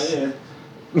 yes. Yeah.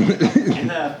 It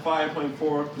has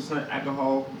 5.4%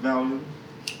 alcohol value.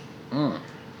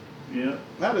 Yeah.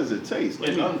 How does it taste?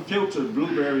 It's unfiltered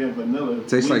blueberry and vanilla.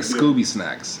 Tastes like Scooby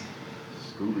snacks.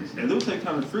 It do taste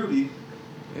kind of fruity.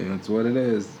 Yeah, that's what it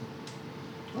is.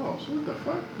 Oh, so what the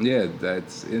fuck? Yeah,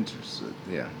 that's interesting.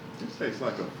 Yeah. It tastes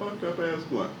like a fucked up ass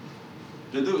blunt.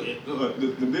 They do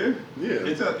the beer? Yeah.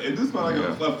 It does smell like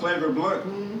a flavored blunt.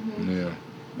 Mm-hmm. Yeah.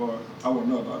 Boy, I wouldn't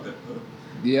know about that though.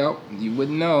 Yep, you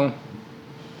wouldn't know.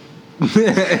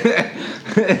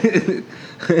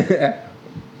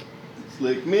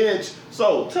 Slick Mitch.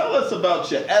 So tell us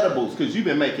about your edibles, because you've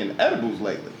been making edibles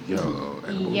lately.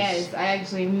 Edibles. Yes, I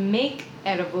actually make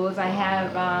edibles. I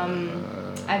have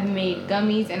I've made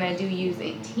gummies, and I do use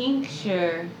a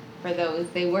tincture for those.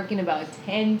 They work in about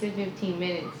 10 to 15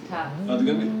 minutes tops. The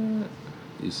gummies?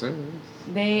 You say?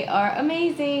 They are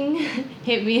amazing.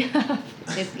 Hit me up.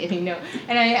 Just kidding, no.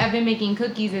 And I've been making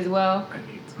cookies as well,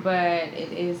 but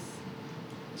it is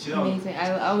amazing.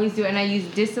 I always do, and I use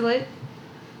distillate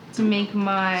to make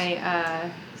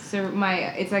my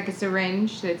it's like a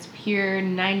syringe that's pure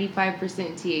 95%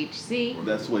 THC. Well,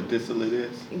 that's what distillate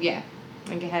is? Yeah,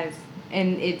 like it has,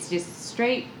 and it's just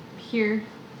straight pure.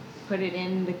 Put it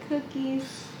in the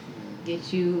cookies.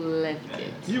 Get you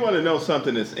lifted. You want to know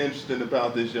something that's interesting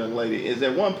about this young lady? Is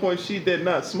at one point she did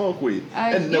not smoke weed,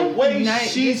 and the way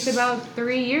just about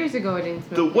 3 years ago, I didn't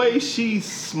smoke. The way she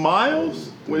smiles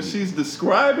when she's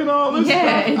describing all this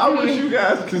stuff, I wish you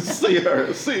guys could see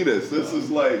her. See this. This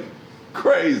is like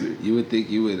crazy. You would think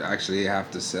you would actually have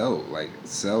to sell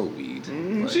weed.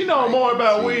 Mm-hmm. She know more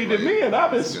about weed than me, and I've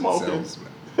been smoking.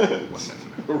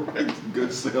 Right,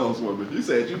 good saleswoman. You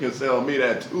said you can sell me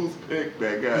that toothpick,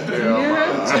 that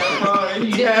goddamn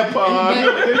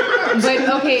tampon. But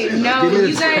okay, now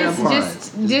you guys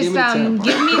just give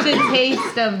me the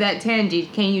taste of that tangy.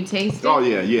 Can you taste it? Oh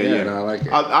yeah. No, I like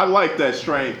it. I like that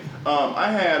strain.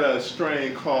 I had a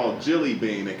strain called Jelly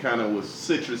Bean. It kind of was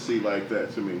citrusy like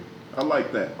that to me. I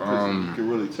like that. You can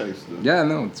really taste it. Yeah,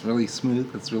 no, it's really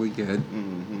smooth. It's really good.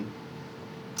 Mm-hmm.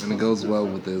 And it goes well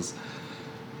with this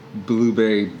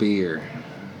blueberry beer.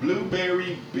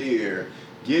 Blueberry beer.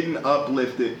 Getting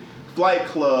uplifted. Flight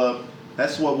Club.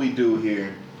 That's what we do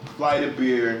here. Flight of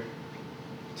beer.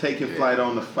 Taking flight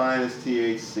on the finest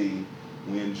THC.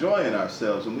 We enjoying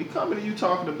ourselves. And we coming to you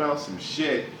talking about some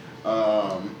shit.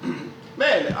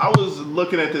 Man, I was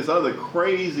looking at this other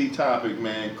crazy topic,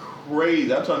 man.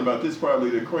 Crazy. I'm talking about this probably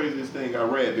the craziest thing I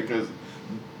read because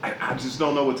I just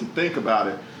don't know what to think about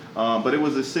it. But it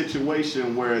was a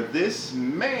situation where this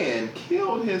man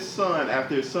killed his son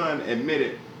after his son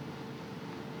admitted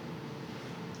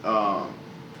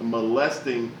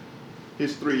molesting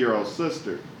his 3-year-old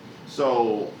sister.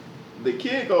 So the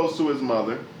kid goes to his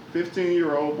mother,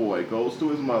 15-year-old boy goes to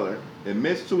his mother,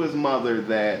 admits to his mother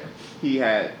that he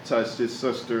had touched his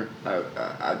sister.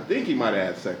 I think he might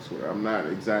have had sex with her. I'm not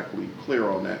exactly clear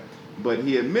on that. But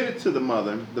he admitted to the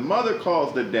mother. The mother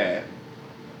calls the dad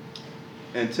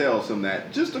and tells him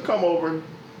that just to come over,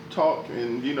 talk,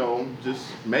 and, just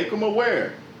make him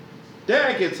aware.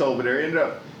 Dad gets over there, ended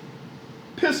up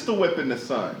pistol whipping the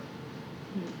son.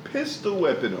 Pistol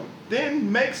whipping him.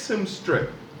 Then makes him strip.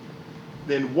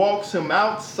 Then walks him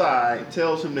outside,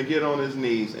 tells him to get on his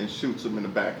knees, and shoots him in the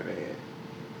back of the head.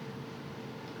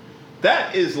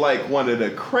 That is like one of the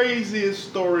craziest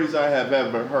stories I have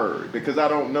ever heard, because I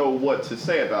don't know what to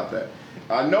say about that.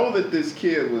 I know that this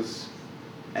kid was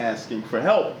asking for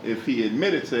help if he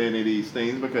admitted to any of these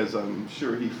things, because I'm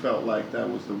sure he felt like that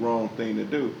was the wrong thing to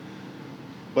do.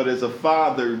 But as a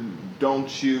father,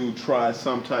 don't you try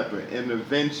some type of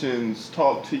interventions,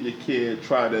 talk to your kid,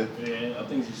 try to... Yeah, I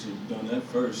think you should have done that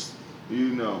first.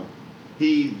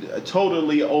 He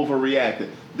totally overreacted.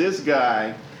 This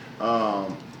guy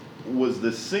was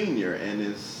the senior and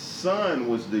his son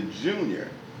was the junior.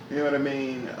 You know what I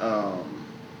mean?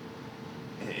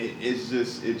 It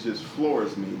just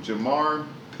floors me. Jamar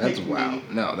Pinkney,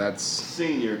 that's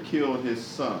senior killed his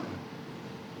son.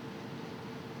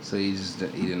 So he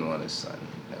didn't want his son.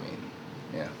 I mean,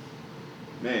 yeah.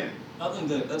 Man, I think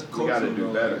that's cultural. We gotta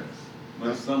do better.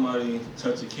 When somebody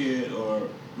touch a kid or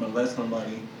molest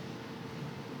somebody,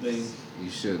 they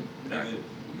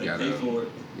pay for it.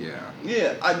 Yeah.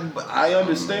 Yeah, I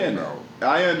understand that.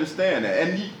 I understand that,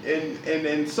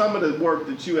 and some of the work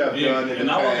that you have done in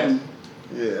the past.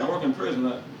 I work in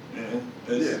prison.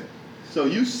 So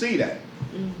you see that.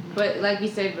 But like you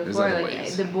said before,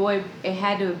 like the boy, it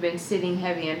had to have been sitting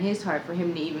heavy on his heart for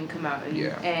him to even come out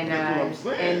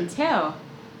and tell.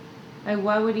 Like,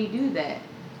 why would he do that?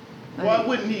 Like, why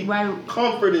wouldn't he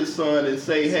comfort his son and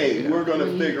say, "Hey, we're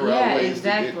gonna figure out ways to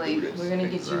get through this. We're gonna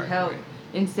get you help."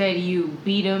 Instead, you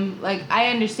beat him. Like, I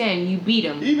understand you beat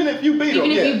him. Even if you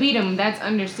beat him, that's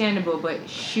understandable. But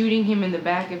shooting him in the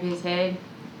back of his head,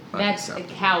 that's a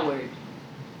coward.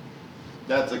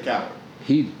 That's a coward.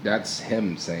 That's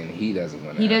him saying he doesn't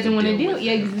want to. He doesn't want to deal.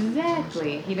 Yeah,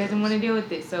 exactly. He doesn't want to deal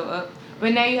with it. So,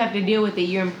 but now you have to deal with it.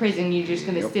 You're in prison. You're just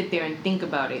gonna sit there and think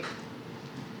about it.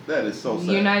 That is so sad.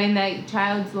 You're not in that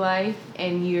child's life,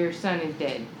 and your son is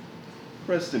dead.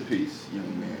 Rest in peace,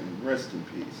 young man. Rest in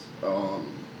peace.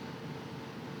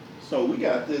 So we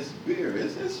got this beer.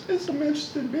 It's some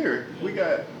interesting beer. We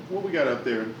got what we got up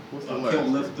there. What's the last?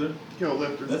 Kill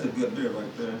Lifter. That's a good beer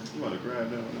right there. You want to grab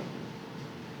that one?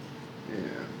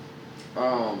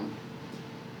 Yeah.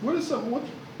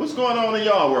 What's going on in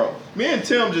y'all world? Me and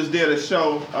Tim just did a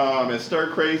show at Stir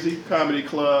Crazy Comedy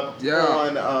Club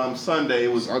on Sunday.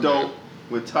 It was dope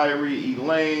with Tyree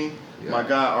Elaine, my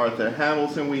guy Arthur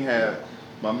Hamilton. We had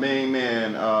my main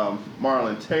man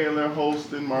Marlon Taylor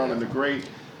hosting, Marlon the Great.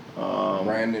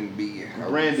 Brandon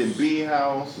B.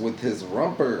 House with his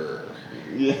rumper.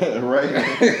 Yeah, right.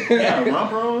 Yeah,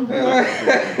 rumper on.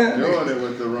 Doing it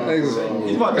with the rumper on.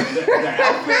 He's about the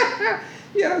outfit.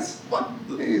 Yes. What?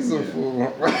 He's a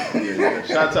fool. Yeah.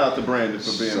 Shouts out to Brandon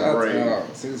for being brave.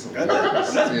 That's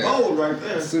bold right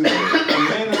there. A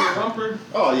man in a romper.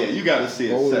 Oh yeah, you got to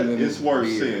see it. Set. It's worth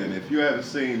seeing. If you haven't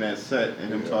seen that set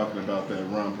and him talking about that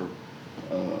romper,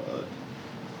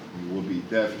 you will be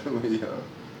definitely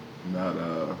not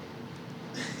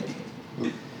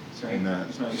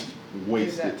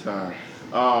wasted time.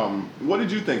 What did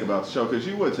you think about the show? Because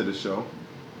you went to the show.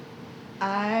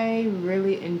 I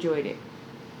really enjoyed it.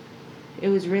 It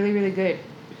was really, really good.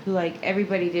 Like,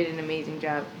 everybody did an amazing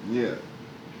job. Yeah.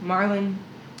 Marlon,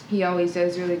 he always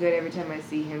does really good every time I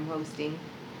see him hosting.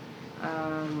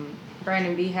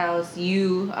 Brandon B. House,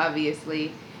 you,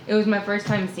 obviously. It was my first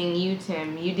time seeing you,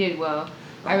 Tim. You did well.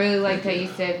 I really liked how you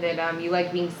said that you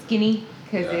like being skinny,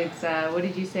 because it's, what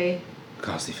did you say?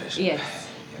 Cost efficient. Yes.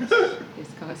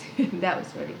 It's cost. That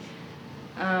was funny.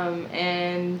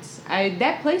 And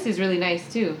that place is really nice,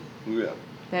 too. Yeah.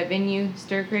 That venue,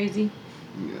 Stir Crazy.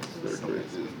 Yeah, Stir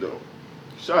Crazy is dope.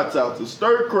 Shouts out to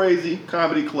Stir Crazy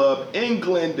Comedy Club in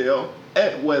Glendale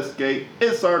at Westgate.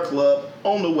 It's our club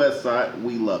on the west side.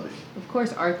 We love it. Of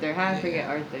course, Arthur. How I forget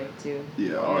Arthur, too.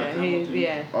 Yeah, Arthur.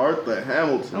 Yeah. Arthur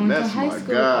Hamilton. That's my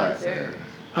guy.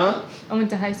 Huh? I went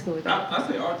to high school with him. I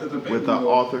say Arthur the baby. With the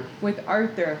author? With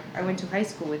Arthur. I went to high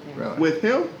school with him. Really? With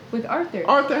him? With Arthur.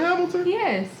 Arthur Hamilton?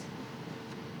 Yes.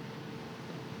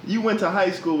 You went to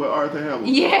high school with Arthur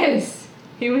Hamilton? Yes.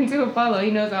 He went to Apollo. He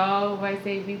knows all my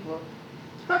same people.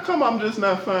 How come I'm just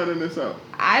not finding this out?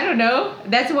 I don't know.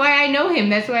 That's why I know him.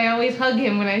 That's why I always hug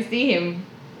him when I see him.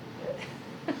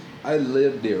 I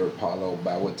lived near Apollo,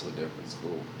 but I went to a different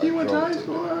school. He went to high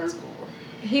school, I heard.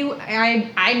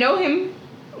 I know him,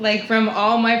 like, from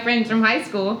all my friends from high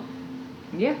school.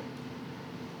 Yeah.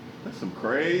 That's some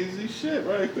crazy shit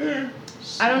right there.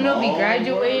 I don't know if he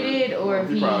graduated or if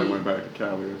he probably went back to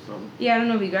Cali or something. Yeah, I don't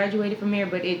know if he graduated from here,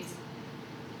 but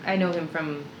I know him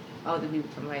from all the people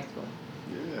from high school.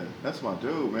 Yeah, that's my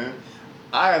dude, man.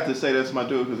 I have to say that's my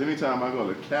dude because anytime I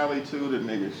go to Cali too, the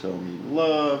nigga show me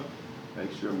love,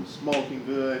 make sure we're smoking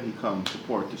good. He come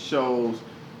support the shows.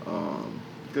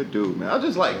 Good dude, man. I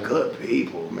just like good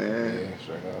people, man. Yeah,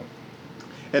 straight up.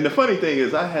 And the funny thing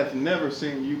is, I have never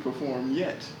seen you perform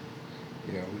yet.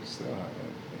 Yeah, we still have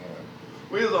it.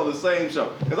 We was on the same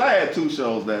show. Because I had 2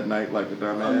 shows that night, like the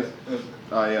dumbass.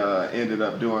 I ended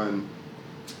up doing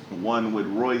one with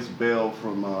Royce Bell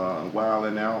from Wild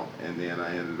 'N Out, and then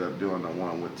I ended up doing the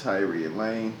one with Tyree and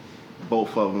Lane.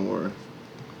 Both of them were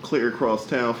clear across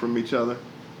town from each other.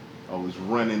 I was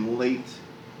running late.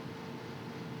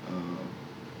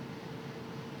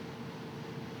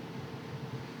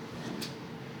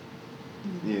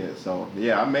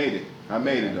 I made it. I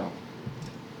made it though.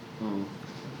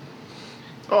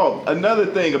 Oh, another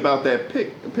thing about that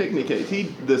picnic case.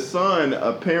 The son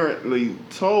apparently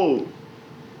told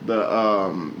the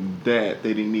dad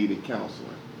that he needed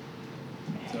counseling.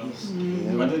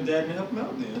 Why did dad help him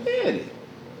out then? Did it?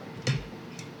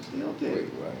 Still did.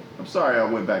 Wait, what? I'm sorry I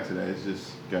went back to that. It's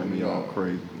just got me all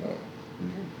crazy.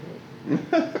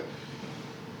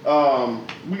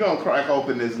 We're going to crack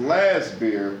open this last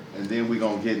beer, and then we're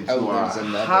going to get into our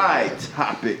high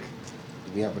topic.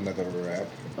 Do we have another wrap?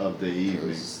 Of the evening.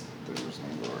 There's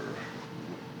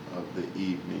more of the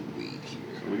evening. Weed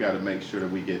here. So we got to make sure that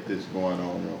we get this going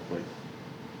on real quick.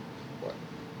 What?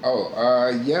 Oh,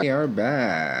 yeah. We are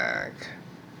back.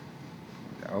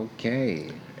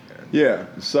 Okay. Yeah,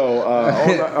 so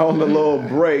on the little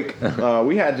break,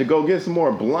 we had to go get some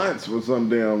more blunts for some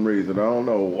damn reason. I don't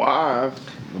know why,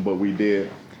 but we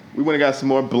did. We went and got some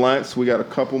more blunts. We got a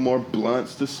couple more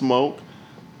blunts to smoke.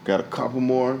 Got a couple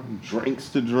more drinks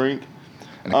to drink.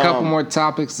 And a couple more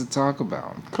topics to talk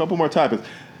about. A couple more topics.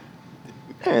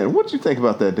 Man, what'd you think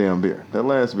about that damn beer? That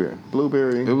last beer?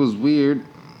 Blueberry? It was weird.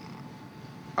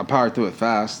 I powered through it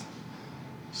fast,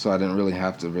 so I didn't really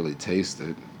have to really taste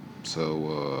it.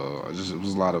 So it was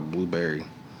a lot of blueberry.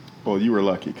 Well, you were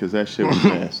lucky because that shit was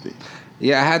nasty.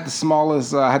 Yeah, I had the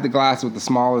smallest. I had the glass with the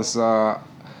smallest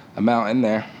amount in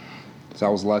there, so I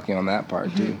was lucky on that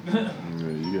part too. Yeah,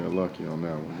 you got lucky on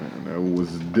that one, man. That was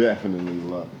definitely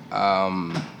lucky. I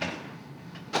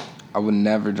would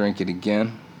never drink it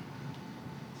again.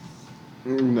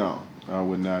 No, I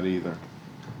would not either.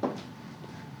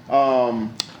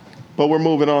 But we're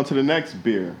moving on to the next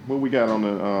beer. What we got on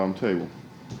the table?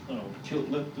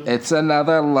 It's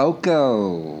another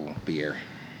Loco beer,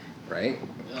 right?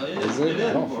 Oh, yeah. Is it?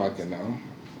 I don't fucking know.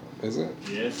 Is it?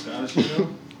 Yeah, Scottish Ale.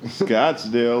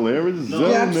 Scottsdale,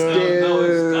 Arizona. No,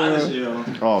 it's Scottish Ale.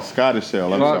 Oh, Scottish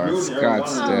Ale. I'm sorry.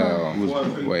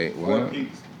 Scottsdale. Wait, what? Can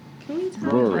we talk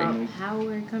Brewery. about how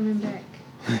we're coming back?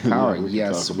 Power, we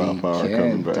yes, can we talk about power can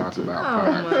coming back talk to. about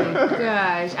Oh power. my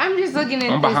gosh. I'm just looking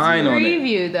at I'm this behind on it.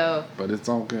 review, though. But it's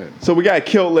all good. So we got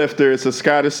Kilt Lifter. It's a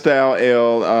Scottish style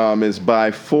ale. It's by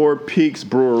Four Peaks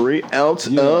Brewery out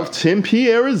of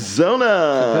Tempe,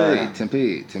 Arizona.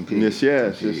 Tempe. Yes.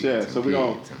 So we're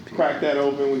going to crack that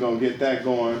open. We're going to get that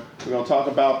going. We're going to talk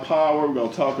about power. We're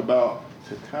going to talk about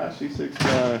Tekashi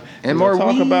 69. And more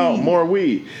talk weed. about more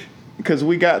weed. Because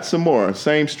we got some more,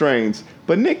 same strains.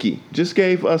 But Nikki just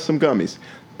gave us some gummies.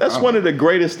 That's one of the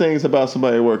greatest things about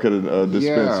somebody who work at a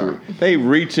dispensary. Yeah. They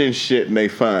reach in shit and they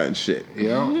find shit.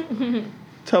 Yeah.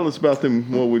 Tell us about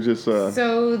them. What we just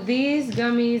So these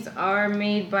gummies are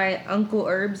made by Uncle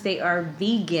Herbs. They are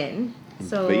vegan.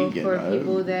 So for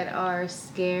people that are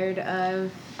scared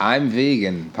of I'm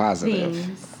vegan, positive.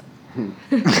 Things.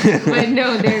 But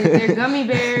no, they're gummy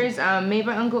bears made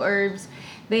by Uncle Herbs.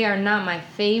 They are not my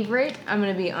favorite. I'm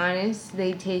going to be honest.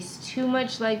 They taste too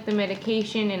much like the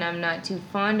medication, and I'm not too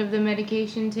fond of the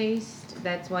medication taste.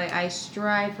 That's why I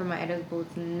strive for my edibles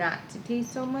not to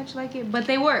taste so much like it. But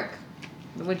they work,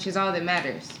 which is all that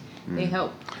matters. They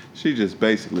help. She just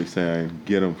basically saying,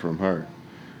 get them from her.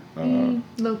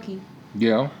 Low-key.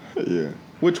 Yeah. Yeah.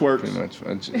 Which works. Pretty much.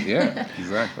 Yeah,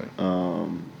 exactly.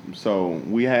 So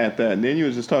we had that, and then you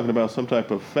was just talking about some type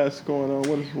of fest going on.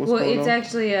 What's going on? Well, it's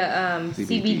actually a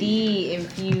CBD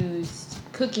infused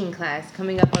cooking class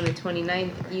coming up on the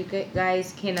 29th. You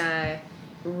guys can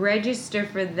register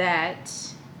for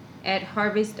that at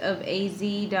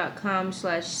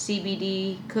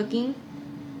harvestofaz.com/CBD cooking.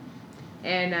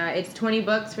 And it's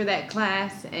 $20 for that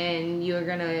class, and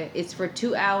it's for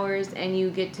 2 hours, and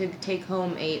you get to take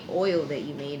home a oil that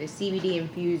you made, a CBD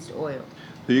infused oil.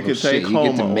 So you can take home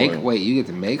you get to make oil. Wait, you get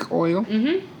to make oil?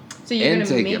 Mm-hmm. So you're and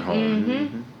gonna take make it home.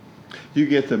 Mm-hmm. You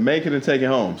get to make it and take it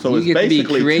home. So You it's get to be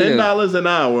basically creative. $10 an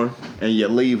hour, and you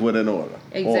leave with an order.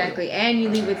 Exactly, and you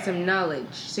leave with some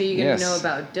knowledge. So you're gonna know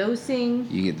about dosing.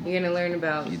 You're gonna learn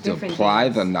about different to apply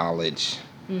things. the knowledge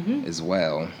as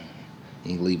well.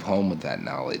 You can leave home with that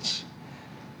knowledge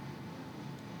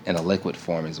in a liquid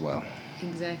form as well.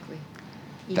 Exactly.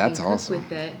 You That's can cook awesome. with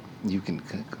that. You can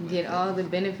cook. Get all the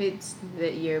benefits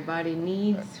that your body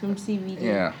needs from CBD.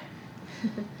 Yeah.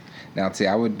 Now, see,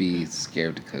 I would be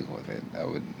scared to cook with it. I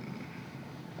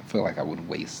feel like I would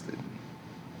waste it.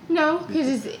 No,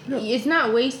 because it's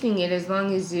not wasting it as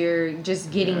long as you're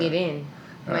just getting it in.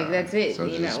 Like, that's it. So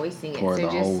you're not wasting it. Pour So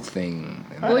the just whole thing.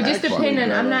 Well, it just depends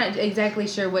on. I'm not exactly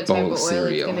sure what type of oil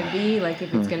cereal. it's gonna be. Like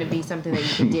if it's gonna be something that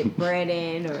you can dip bread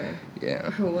in or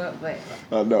what. But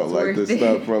I know, like the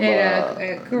stuff from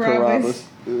Carrabba's.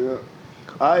 Yeah.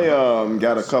 I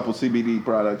got a couple CBD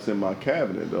products in my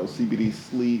cabinet though. CBD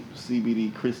Sleep,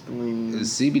 CBD Crystalline.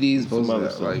 CBD is supposed to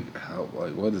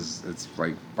what is it's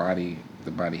like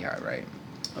the body high, right?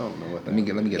 I don't know what. Let me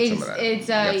get some of that. It's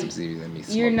got some CBD. Let me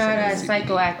you're not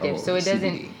psychoactive, so it doesn't.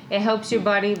 CBD. It helps your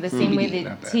body the same way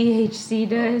that THC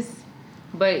does,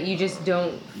 but you just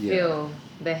don't feel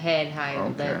the head high,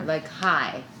 like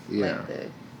high, like the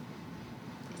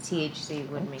THC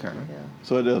would make you feel.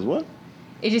 So it does what?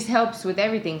 It just helps with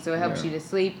everything. So it helps you to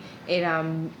sleep. It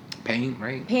pain,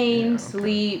 right? Pain,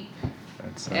 sleep,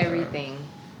 everything.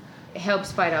 It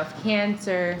helps fight off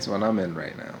cancer. That's what I'm in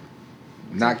right now.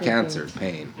 Not cancer,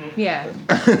 pain. Yeah.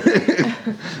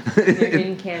 You're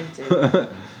in cancer.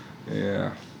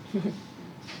 Yeah.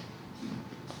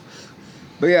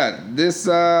 But yeah, this,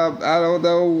 I don't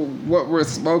know what we're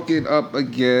smoking up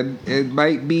again. It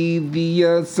might be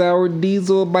the sour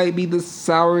diesel, it might be the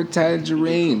sour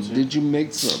tangerine. Did you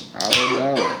mix them? I don't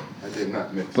know. I did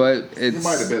not mix but it's... It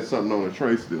might have been something on the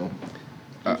tray still.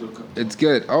 It's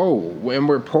good. Oh, and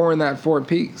we're pouring that Four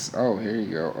Peaks. Oh, here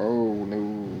you go. Oh,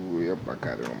 no. Yep, I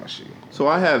got it on my sheet. So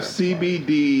I have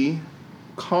CBD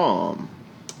Calm.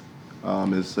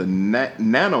 It's a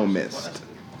nano mist.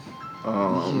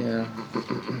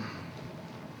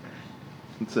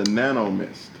 It's a nano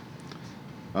mist.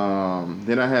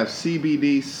 Then I have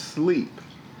CBD Sleep.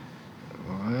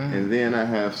 What? And then I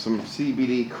have some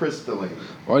CBD Crystalline.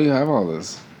 Why do you have all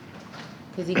this?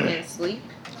 Because he can't sleep.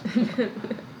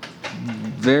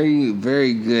 Very,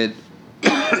 very good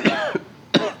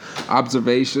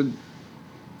observation.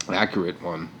 Accurate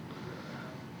one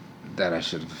that I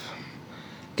should have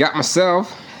got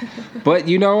myself. But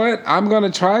you know what? I'm going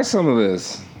to try some of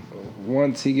this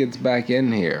once he gets back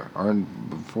in here. Or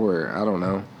before, I don't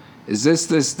know. Is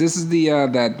this is the,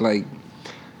 that like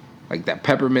that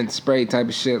peppermint spray type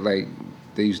of shit like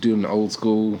they used to do in the old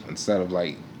school instead of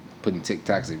like putting Tic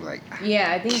Tacs, they'd be like...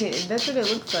 Yeah, I think that's what it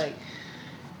looks like.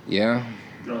 Yeah?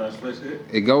 No, that's it.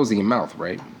 It goes in your mouth,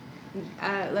 right?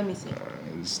 Let me see.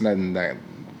 It's nothing that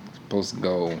supposed to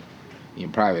go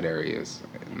in private areas,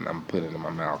 and I'm putting it in my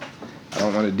mouth. I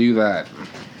don't want to do that.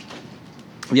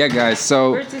 Yeah, guys.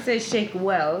 So first it says shake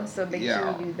well, so make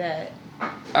sure you do that.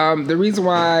 The reason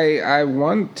why I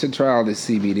want to try all this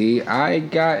CBD, I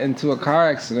got into a car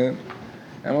accident.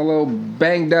 I'm a little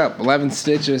banged up, 11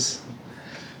 stitches.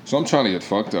 So I'm trying to get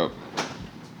fucked up.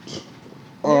 That's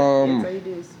all you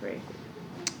do is spray.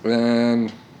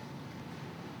 And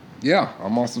yeah,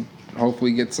 I'm also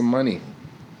hopefully get some money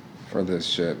for this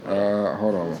shit.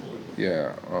 Hold on.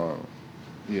 Yeah.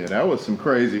 Yeah, that was some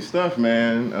crazy stuff,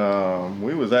 man.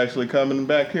 We was actually coming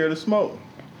back here to smoke.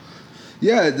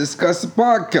 Yeah, discuss the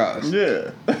podcast.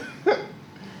 Yeah.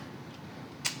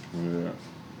 Yeah.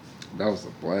 That was a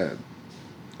plan.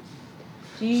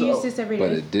 Do you use this every day?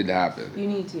 But it did happen. You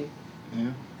need to.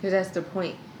 Yeah. Because that's the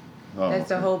point. Oh, that's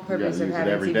the whole purpose of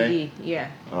having CBD. Day?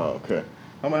 Yeah. Oh, okay.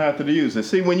 I'm going to have to use it.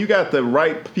 See, when you got the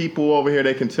right people over here,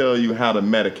 they can tell you how to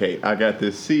medicate. I got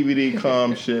this CBD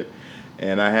calm shit,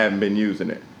 and I haven't been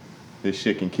using it. This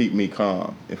shit can keep me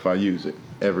calm if I use it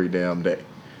every damn day.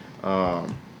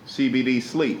 CBD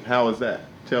sleep, how is that?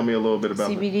 Tell me a little bit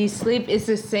about CBD sleep, it's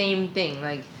the same thing.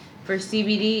 Like, for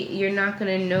CBD, you're not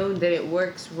going to know that it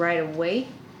works right away.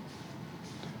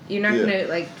 You're not going to,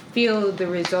 like, feel the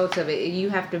results of it. You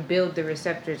have to build the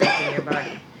receptors up in your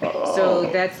body. So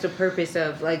that's the purpose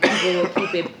of, like, people will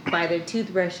keep it by their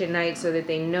toothbrush at night so that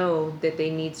they know that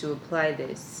they need to apply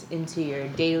this into your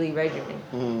daily regimen.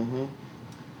 Mm-hmm.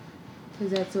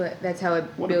 Because that's how it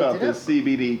what builds about it up. this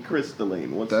CBD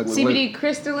crystalline? CBD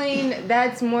crystalline,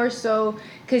 that's more so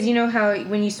because you know how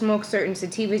when you smoke certain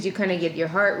sativas, you kind of get your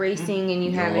heart racing and you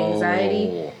have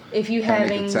anxiety. If you have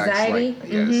anxiety,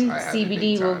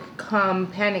 CBD will calm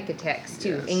panic attacks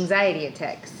too, anxiety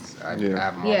attacks. I have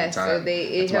them all the time. So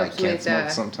it helps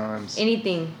with sometimes.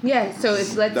 anything. Yeah, so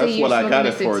it's let's That's say you're smoking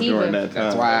a sativa.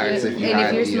 That's why I asked if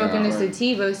you're smoking a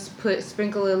sativa,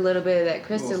 sprinkle a little bit of that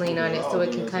crystalline on it so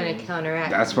it can kind of counteract.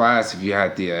 That's why I asked if you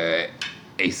had the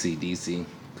AC/DC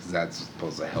because that's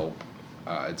supposed to help.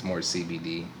 It's more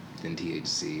CBD than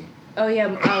THC. Oh yeah,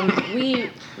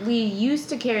 we used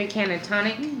to carry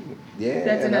Canatonic. Yeah,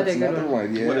 that's another good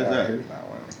one. Yeah, what is that? I heard that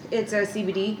one. It's a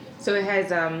CBD, so it has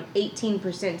 18%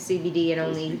 CBD and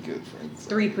only 3%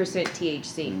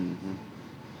 THC. Mm-hmm.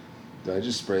 Do I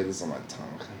just spray this on my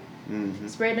tongue? Mm-hmm.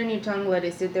 Spray it on your tongue, let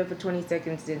it sit there for 20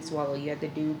 seconds, then swallow. You have to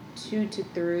do 2 to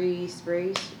 3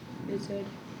 sprays, they said.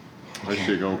 That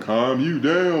shit gonna calm you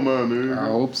down, my nigga. I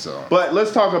hope so. But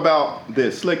let's talk about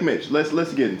this. Slick Mitch,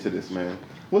 let's get into this, man.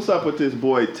 What's up with this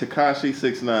boy Tekashi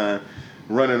 6ix9ine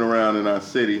running around in our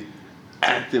city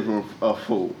active a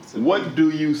fool? What do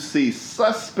you see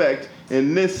suspect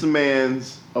in this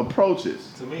man's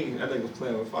approaches? To me, I think it's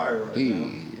playing with fire right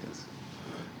now. Yes.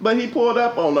 But he pulled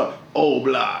up on the old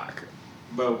block.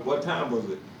 But what time was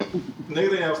it?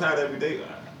 Niggas ain't outside every day,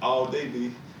 all day,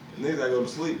 B. Niggas gotta go to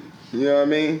sleep. You know what I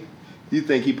mean? You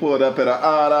think he pulled up at an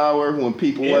odd hour when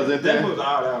people wasn't there? That was an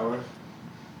odd hour.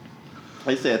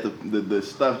 They said the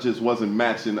stuff just wasn't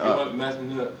matching up. It wasn't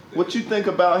matching up. What you think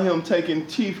about him taking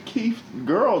Chief Keef's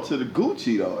girl to the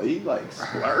Gucci though? He like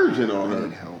splurging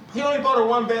on her. He only bought her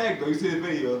one bag though. You see the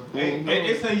video? And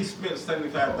they say he spent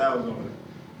 $75,000 on it.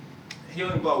 He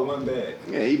only bought one bag.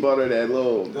 Yeah, he bought her that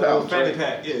little pouch, fanny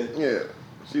pack. Yeah. Yeah,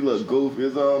 she looked goofy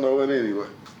as I don't know what anyway.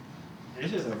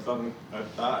 It's just a fucking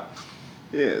thought.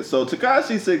 Yeah, so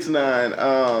Tekashi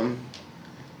 6ix9ine,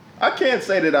 I can't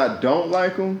say that I don't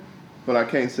like him, but I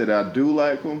can't say that I do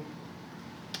like him.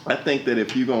 I think that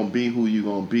if you're going to be who you're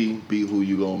going to be who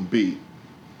you're going to be.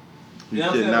 You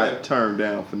should not turn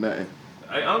down for nothing.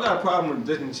 I don't got a problem with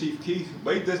dissing Chief Keef,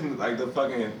 but he dissing like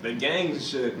the gangs and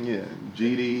shit. Yeah,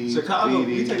 GD, Chicago, BD.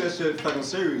 he take that shit fucking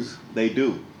serious. They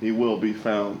do. He will be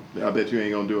found. I bet you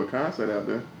ain't going to do a concert out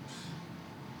there.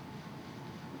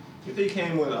 If he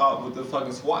came with the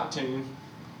fucking SWAT team,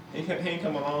 he ain't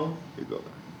come along.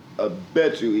 I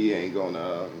bet you he ain't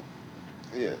gonna.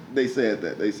 Yeah, they said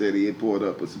that. They said he had pulled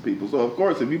up with some people. So of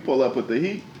course, if you pull up with the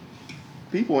heat,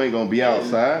 people ain't gonna be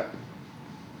outside.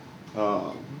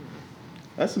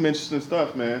 That's some interesting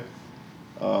stuff, man.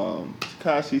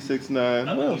 Tekashi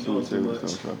 6ix9ine. What else was we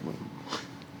talking about?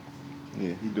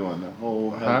 Yeah, he doing the whole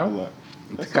hell of a lot.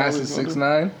 Tekashi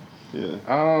 6ix9ine.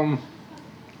 Yeah.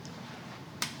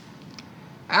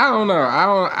 I don't know.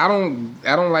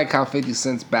 I don't like how 50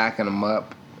 Cent's backing him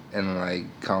up and like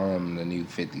calling him the new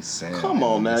 50 Cent. Come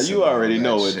on now, you already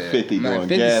know what 50 doing.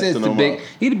 50 Cent's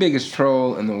he the biggest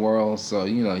troll in the world, so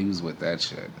you know he was with that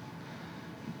shit.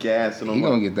 Gassing him. He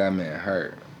gonna get that man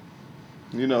hurt.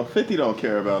 You know, 50 don't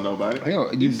care about nobody.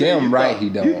 You damn right he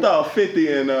don't. You thought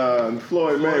 50 and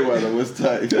Floyd Mayweather was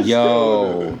tight.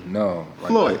 Yo, no.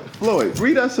 Floyd,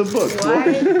 read us a book.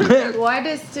 Why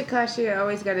does Tekashi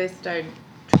always gotta start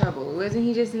trouble? Wasn't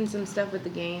he just in some stuff with the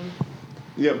game?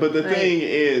 Yeah, but the thing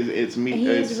is, it's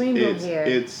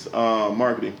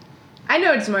marketing. I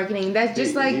know it's marketing. That's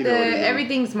just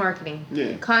everything's marketing.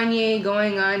 Yeah. Kanye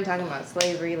going on talking about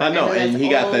slavery. Like, I know, and he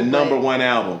got the #1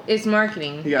 album. It's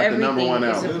marketing. He got Everything the #1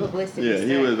 album. Is a publicity yeah,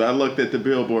 he was. I looked at the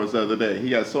billboards the other day. He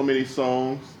got so many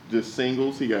songs, just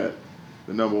singles. He got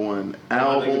the #1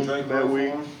 album that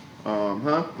week. My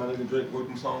nigga Drake wrote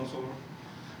them songs for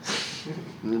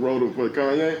him. You wrote them for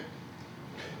Kanye?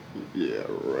 Yeah,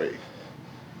 right.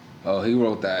 Oh, he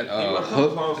wrote that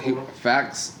hook.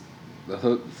 Facts. The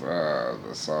hook for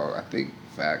the song, I think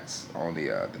Facts on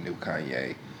the new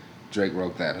Kanye. Drake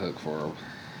wrote that hook for him.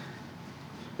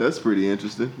 That's pretty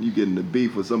interesting. You getting the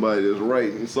beef with somebody that's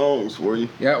writing songs for you.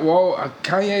 Yeah, well,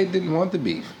 Kanye didn't want the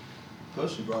beef.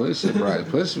 Pusha, bro.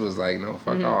 Pusha was like, no,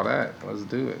 fuck all that. Let's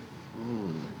do it.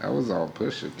 That was all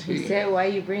Pusha T. He said, why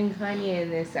you bring Kanye in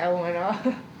this? I want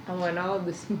all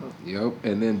the smoke. Yep,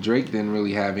 and then Drake didn't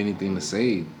really have anything to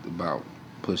say about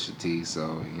Pusha T,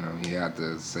 so he had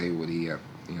to say what he had,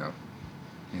 he had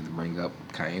to bring up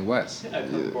Kanye West. Yeah, a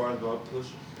couple bars about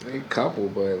Pusha. A couple,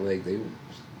 but like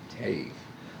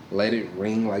let it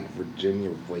ring like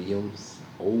Virginia Williams.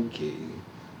 Okay,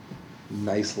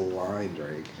 nice line,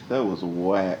 Drake. That was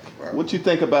whack. What you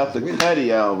think about the Cudi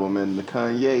album and the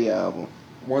Kanye album?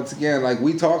 Once again, like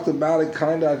we talked about it,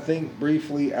 kind of I think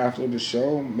briefly after the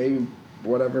show, maybe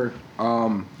whatever.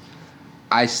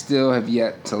 I still have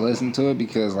yet to listen to it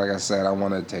because, like I said, I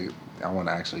want to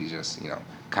actually just,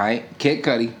 Kid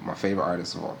Cudi, my favorite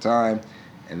artist of all time,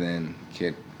 and then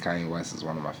Kanye West is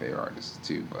one of my favorite artists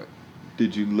too. But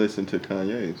did you listen to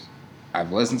Kanye's?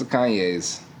 I've listened to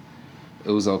Kanye's.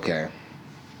 It was okay.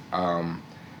 I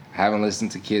haven't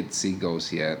listened to Kid See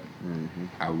Ghost yet. Mm-hmm.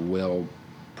 I will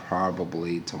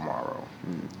probably tomorrow.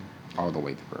 All the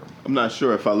way through. I'm not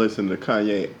sure if I listened to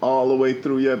Kanye all the way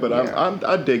through yet, but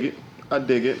I dig it. I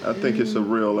dig it. I think it's a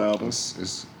real album.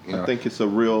 I think it's a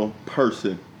real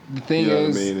person. The thing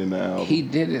is, in the album. He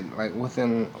did it like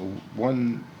within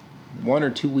one or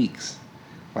 2 weeks.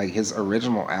 Like his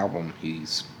original album, he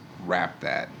rapped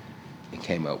that and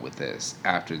came up with this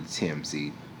after the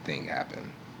TMZ thing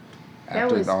happened.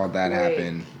 After all that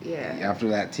happened, after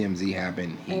that TMZ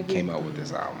happened, he came up with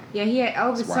this album. Yeah, he had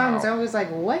all the songs. I was like,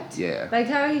 what? Yeah. Like,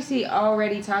 how is he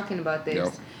already talking about this?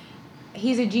 Yep.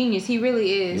 He's a genius. He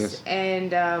really is. Yes.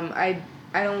 And I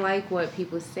don't like what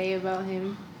people say about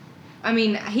him. I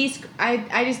mean,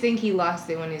 I just think he lost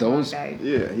it when his mom died.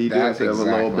 Yeah, he does have a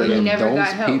little bit. He never got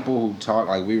help. Those people who talk,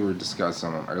 like we were discussing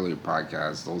on earlier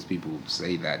podcasts, those people who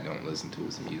say that don't listen to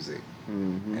his music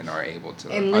and are able to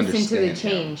listen to the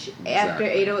change.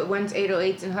 Exactly. Once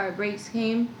 808s and Heartbreaks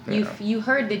came, you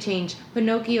heard the change.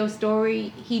 Pinocchio's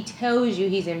story, he tells you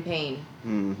he's in pain.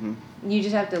 Mm-hmm. You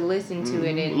just have to listen to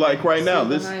it and like right now,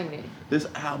 this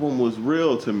album was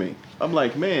real to me. I'm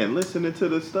like, man, listening to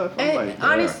this stuff. I'm like,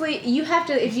 honestly, you have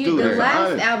to. The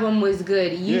last album was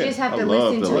good. You just have to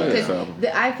listen to it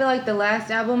because I feel like the last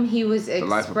album he was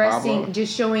expressing,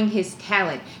 just showing his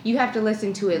talent. You have to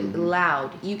listen to it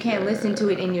loud. You can't listen to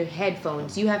it in your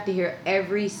headphones. You have to hear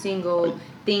every single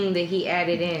thing that he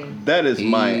added in. That is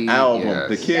my album. Yes.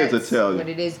 The kids will tell you what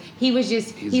it is. He was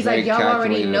just he's like, y'all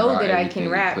already know that I can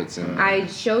rap. I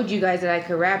showed you guys that I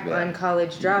could rap on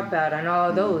College Dropout, on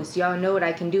all those. Y'all know what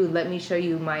I can do. Let me show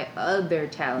you my other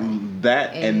talent.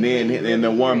 That and then in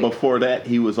the one before that,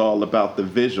 he was all about the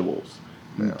visuals.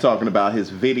 Yeah. Talking about his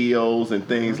videos and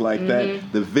things like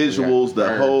that. The visuals,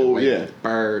 the whole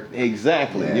bird.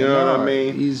 Exactly. Yeah. You know what I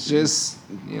mean? He's just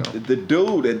the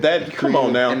dude that come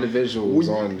on now. Individuals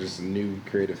on just new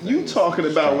creative things. You talking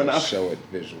about when I show it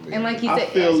visually. And like you said,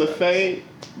 I Feel the Fade,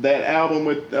 that album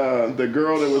with the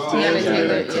girl that was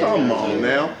Taylor. Come on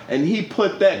now. And he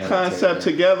put that concept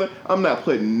together. I'm not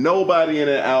putting nobody in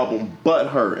that album but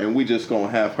her, and we just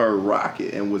gonna have her rock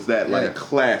it. And was that like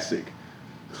classic?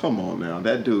 Come on now,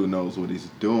 that dude knows what he's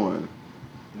doing.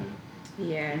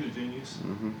 Yeah. He's a genius.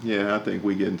 Mm-hmm. Yeah, I think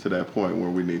we get to that point where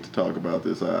we need to talk about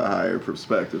this higher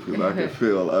perspective because I can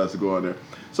feel us going there.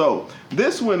 So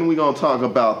this one we're gonna talk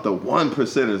about the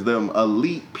 1%ers, them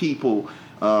elite people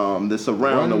that's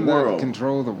around the world.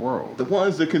 Control the world. The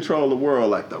ones that control the world,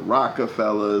 like the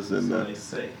Rockefellers and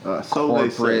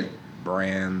corporate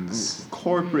brands.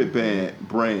 Corporate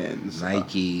brands.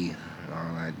 Nike.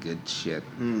 All that good shit,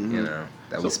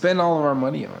 that we spend all of our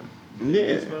money on.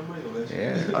 Yeah.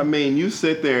 I mean, you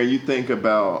sit there and you think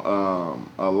about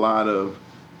a lot of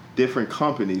different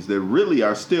companies that really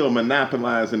are still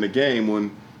monopolizing the game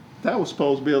when that was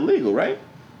supposed to be illegal, right?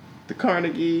 The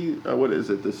Carnegie, what is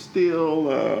it? The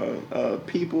Steel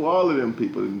people, all of them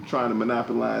people trying to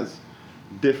monopolize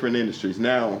different industries.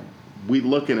 Now we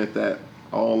looking at that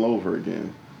all over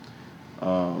again.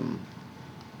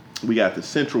 We got the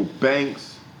central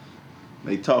banks.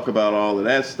 They talk about all of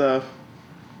that stuff.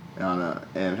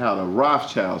 And how the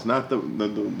Rothschilds, not the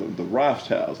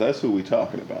Rothschilds, that's who we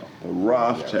talking about. The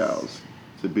Rothschilds,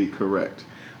 to be correct.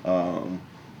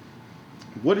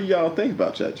 What do y'all think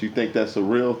about that? You think that's a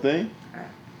real thing?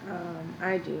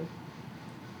 I do.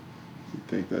 You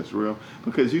think that's real?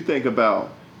 Because you think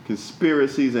about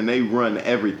conspiracies and they run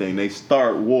everything. They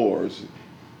start wars.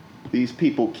 These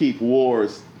people keep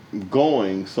wars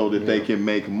going so that they can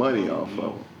make money off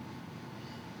of them.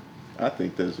 I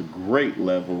think there's a great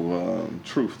level of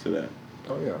truth to that.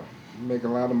 Oh, yeah. You make a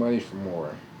lot of money from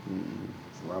war.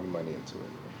 There's a lot of money into it.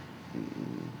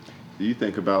 Do you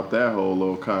think about that whole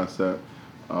little concept?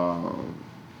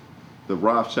 The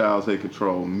Rothschilds, they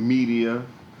control media.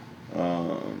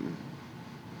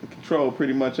 They control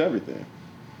pretty much everything.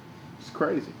 It's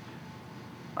crazy.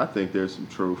 I think there's some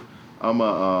truth. I'm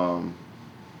going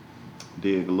to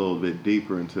dig a little bit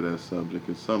deeper into that subject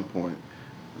at some point.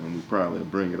 And we probably will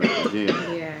bring it up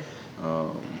again.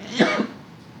 Yeah.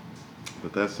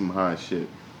 But that's some high shit.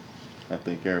 I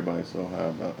think everybody's so high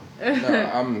about.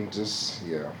 No, I'm just,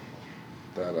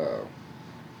 that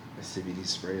CBD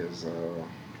spray is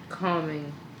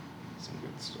Calming. some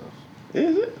good stuff.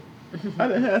 Is it? I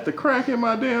didn't have to crack in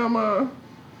my damn.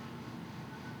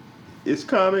 It's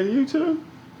calming you too?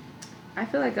 I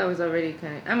feel like I'm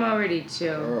already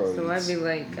chill. So I'd be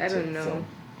like, I don't know. Some,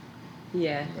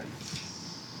 yeah.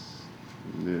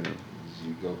 Yeah.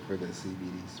 You go for the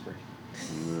CBD spray.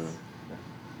 Yeah.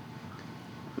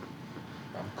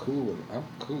 I'm cool. I'm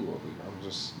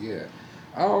just,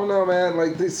 I don't know, man.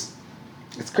 Like this,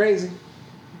 it's crazy.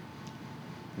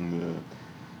 Yeah.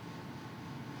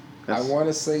 I want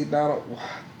to say do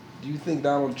you think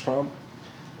Donald Trump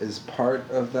is part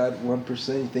of that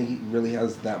 1%? You think he really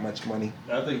has that much money?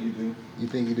 I think you do. You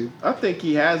think he do? I think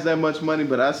he has that much money,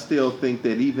 but I still think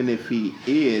that even if he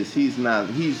is, he's not.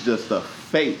 He's just a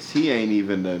face. He ain't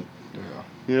even the. Yeah.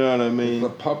 You know what I mean? The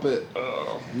puppet.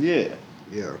 Yeah.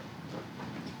 Yeah.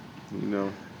 You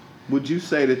know. Would you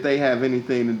say that they have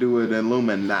anything to do with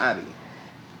Illuminati?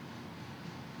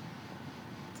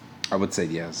 I would say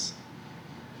yes.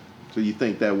 So you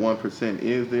think that 1%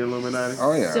 is the Illuminati?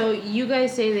 Oh yeah. So you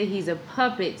guys say that he's a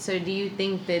puppet. So do you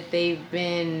think that they've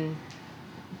been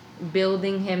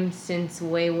building him since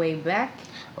way back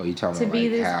Oh, you talking to about be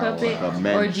like this how,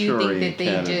 puppet, or do you think that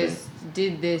they just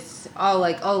did this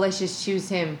let's just choose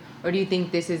him, or do you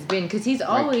think this has been because he's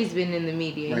always been in the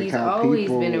media, like he's how always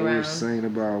people been were around. saying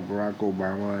about Barack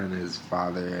Obama and his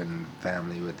father and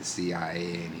family with the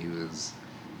CIA, and he was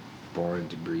born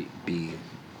to be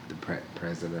the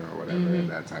president or whatever, and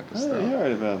that type of stuff. I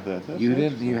heard about that. That's You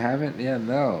didn't? You haven't? Yeah,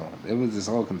 no. It was this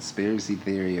whole conspiracy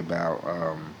theory about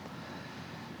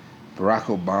Barack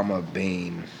Obama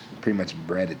being pretty much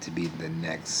bred to be the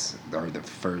next or the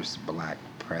first black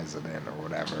president or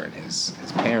whatever, and his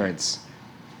parents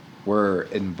were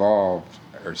involved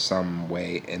or some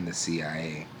way in the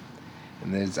CIA,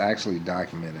 and it's actually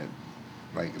documented,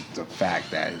 like the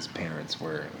fact that his parents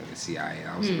were in the CIA.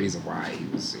 That was the reason why he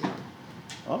was,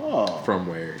 from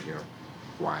where,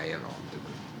 why and all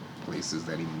different places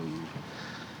that he moved.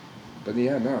 But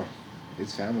yeah, no,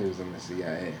 his family was in the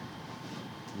CIA.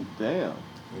 Damn.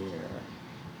 Yeah.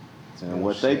 And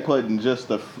what they put in just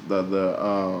the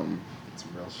it's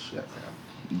real shit,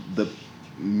 man. the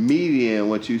media and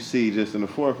what you see just in the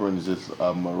forefront is just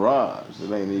a mirage.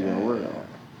 It ain't even real.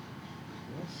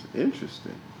 That's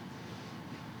interesting.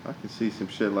 I can see some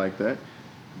shit like that.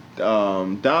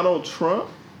 Donald Trump.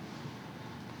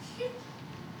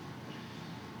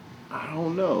 I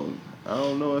don't know. I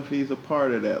don't know if he's a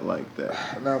part of that like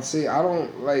that. Now, see, I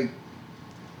don't like.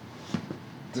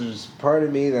 There's part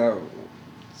of me that,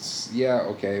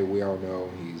 okay, we all know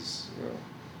he's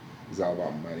all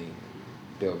about money,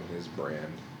 building his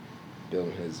brand,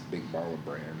 building his big baller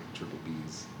brand, Triple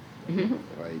B's.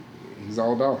 Like, he's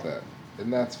all about that,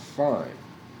 and that's fine.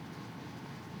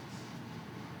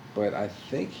 But I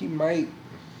think he might.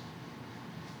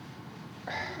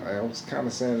 I was kind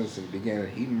of saying this in the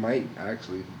beginning. He might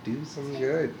actually do some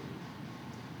good.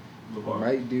 LeVar.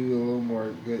 Might do a little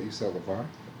more good. You said LeVar?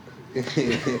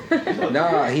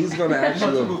 Nah, he's gonna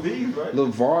actually.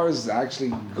 LeVar's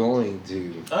actually going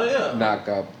to knock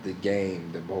up the game,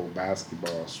 the whole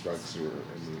basketball structure,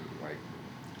 and like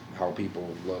how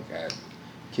people look at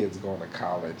kids going to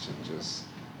college and just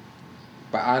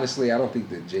But honestly, I don't think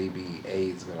that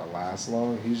JBA is gonna last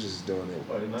long. He's just doing it.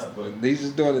 Probably not, but He's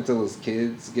just doing it till his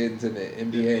kids get into the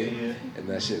NBA, and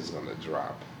that shit's gonna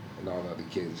drop, and all the other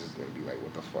kids just gonna be like,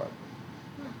 "What the fuck?"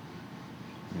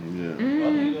 Yeah.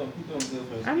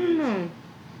 I don't know.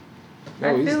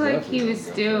 No, I feel like he was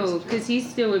still, because he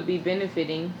still would be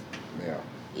benefiting. Yeah.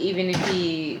 Even if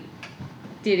he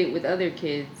did it with other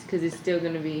kids, because it's still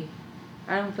gonna be.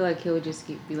 I don't feel like he'll just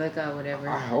be like, oh, whatever.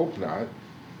 I hope not.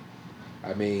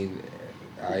 I mean,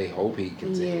 I hope he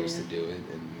continues to do it,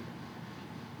 and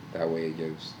that way it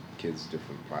gives kids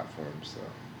different platforms,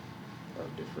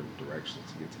 different directions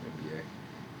to get to the NBA.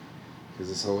 Because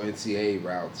this whole NCAA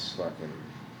route's fucking,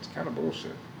 it's kind of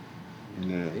bullshit.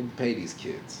 Yeah. They pay these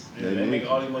kids. Yeah, they make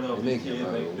all the money off these kids.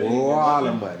 A lot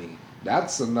of money.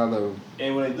 That's another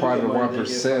part of the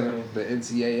 1%. The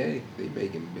NCAA, they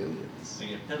making billions. They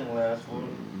get penalized for it.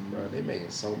 Bro, they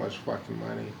making so much fucking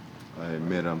money. I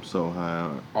admit I'm so high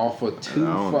off of two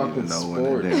fucking sports.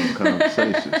 When the damn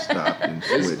conversation stopped and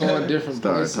switched. It's going different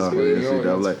places. Started talking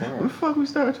NCAA. When the fuck we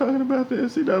started talking about the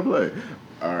NCAA?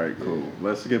 All right, cool. Yeah.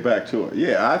 Let's get back to it.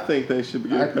 Yeah, I think they should be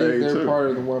getting paid too. I think they're part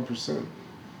of the 1%.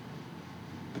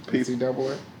 The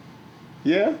NCAA.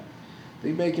 Yeah.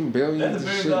 They making billions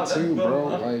of shit too, bro.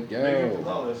 Like,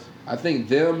 yo. I think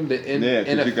them, the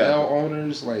NFL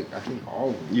owners, like, I think all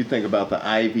of them. You think about the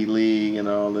Ivy League and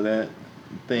all of that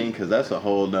thing, because that's a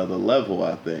whole nother level,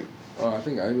 I think. Oh, I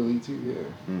think Ivy League too, yeah.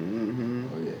 Mm-hmm.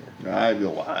 Oh, yeah. Ivy,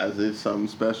 why is there something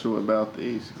special about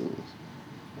these schools?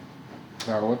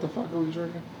 Now, what the fuck are we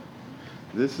drinking?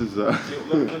 This is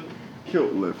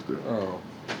Kilt Lifter. Oh.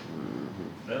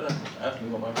 That's actually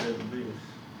one of my favorite beers.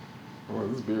 Oh,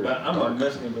 this beer. I'm not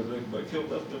Mexican, but Kilt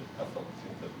Lifter, I fuck with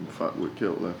Kilt Lifter. Fuck with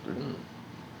Kilt Lifter.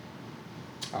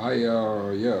 I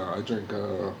drink,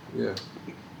 yeah.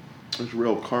 It's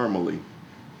real caramely.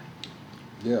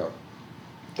 Yeah.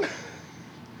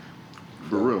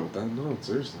 For real. No,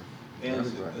 seriously. And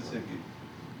let's get you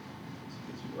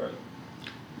right.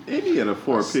 Any of the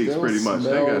Four Peaks, pretty much.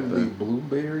 They got the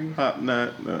blueberry, hop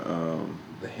nut,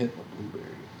 the hint of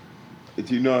blueberry.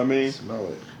 Do you know what I mean? Smell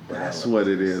it. That's what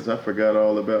it is. I forgot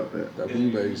all about that. That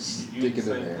blueberry sticking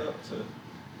in there.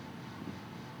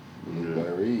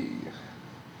 Blueberry.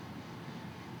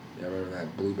 Yeah, remember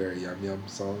that Blueberry Yum Yum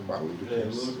song by Ludacris? Yeah,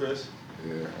 Ludacris.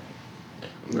 Yeah.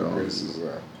 Ludacris is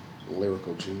a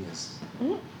lyrical genius.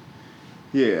 Mm-hmm.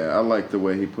 Yeah, I like the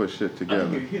way he put shit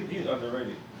together. I think he's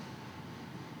underrated.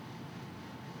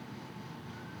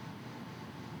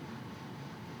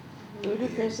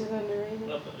 Ludacris is underrated?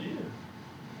 Yeah.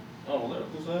 Oh,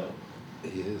 lyrical sound?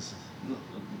 He is.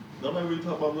 Nobody really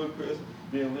talk about Ludacris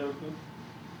being lyrical.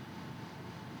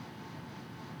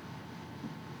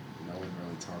 No one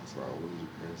really talks about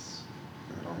Ludacris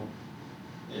at all.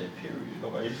 Yeah, period.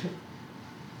 Nobody.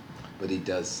 But he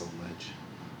does so much.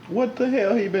 What the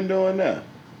hell he been doing now?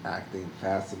 Acting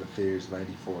Fast and the Furious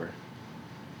 94.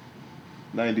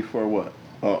 94 what?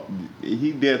 Oh,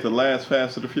 he did the last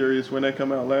Fast and the Furious when that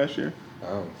come out last year? I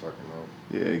don't fucking know.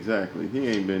 Yeah, exactly. He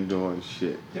ain't been doing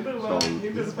shit. He's been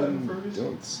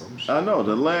doing some shit. I know,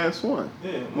 the last one.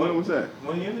 Yeah. When was that?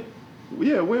 When he in it?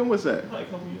 Yeah, when was that? Like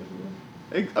a couple years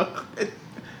ago.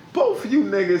 Both of you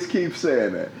niggas keep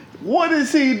saying that. What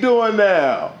is he doing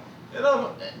now? It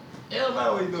don't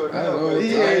matter what he's doing now.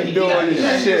 He ain't doing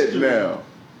shit now.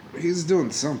 He's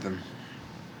doing something.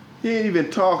 He ain't even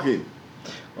talking.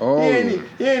 Oh. He ain't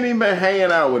even been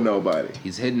hanging out with nobody.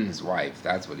 He's hitting his wife.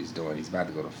 That's what he's doing. He's about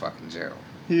to go to fucking jail.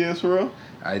 He is for real?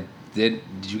 Did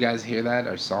you guys hear that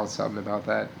or saw something about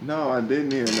that? No, I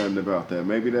didn't hear nothing about that.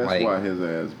 Maybe that's why his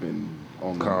ass been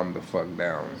on calm the fuck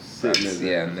down. Sitting his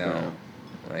ass no. down.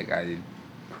 Like I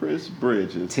Chris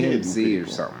Bridges. TMZ or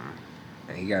something.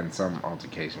 And he got in some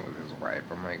altercation with his wife.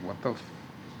 I'm like, what the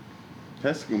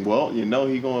That's well, you know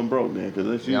he going broke then, because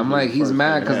that's I'm like, he's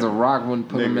mad because The Rock wouldn't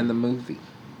put him in the movie.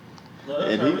 No,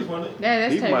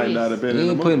 that's he might not have been in the movie. He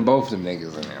ain't putting both of them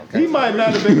niggas in there. Okay? He might not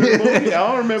have been in the movie. I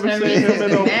don't remember seeing him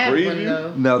in no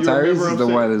preview. No, Tyrese is the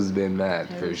one who's been mad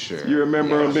for sure. You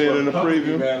remember him being in the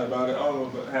preview? Mad about it. I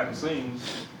don't know what happened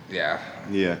scenes. Yeah.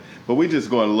 Yeah. But we just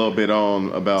going a little bit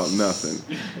on about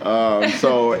nothing.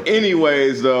 So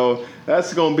anyways, though,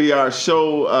 that's going to be our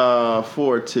show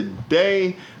for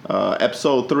today.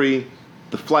 Episode 3,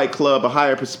 The Flight Club, A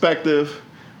Higher Perspective.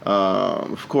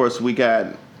 Of course, we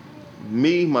got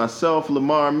me, myself,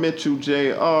 Lamar, Mitchell,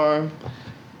 JR.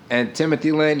 And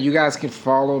Timothy Lynn. You guys can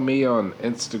follow me on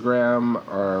Instagram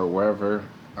or wherever.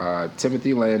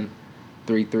 Timothy Lynn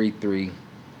 333.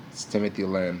 It's Timothy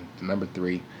Lynn, number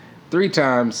 3. 3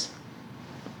 times.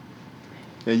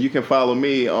 And you can follow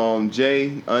me on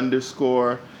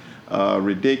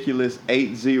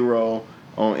J_ridiculous80.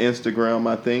 on Instagram,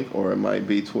 I think, or it might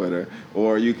be Twitter.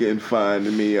 Or you can find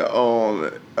me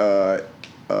on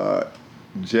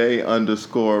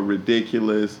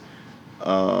J_ridiculous.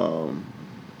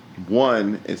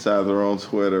 One, it's either on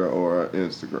Twitter or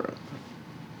Instagram.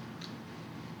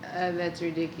 That's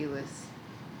ridiculous.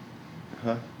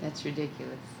 Huh? That's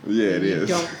ridiculous. Yeah, it is.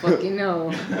 You don't fucking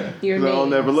know your name. I'll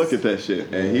never look at that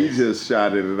shit. And he just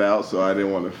shouted it out, so I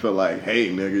didn't want to feel like, hey,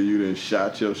 nigga, you didn't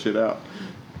shot your shit out.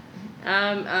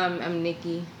 I'm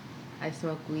Nikki. I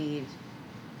smoke weed.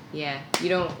 Yeah. You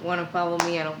don't want to follow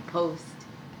me, I don't post.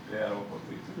 Yeah, I don't post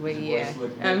either. But yeah,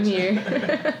 I'm here.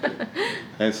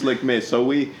 And Slick Mitch. So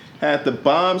we had the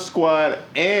Bomb Squad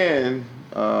and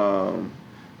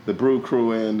the Brew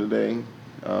Crew in today.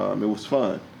 It was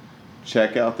fun.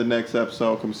 Check out the next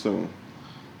episode. Come soon.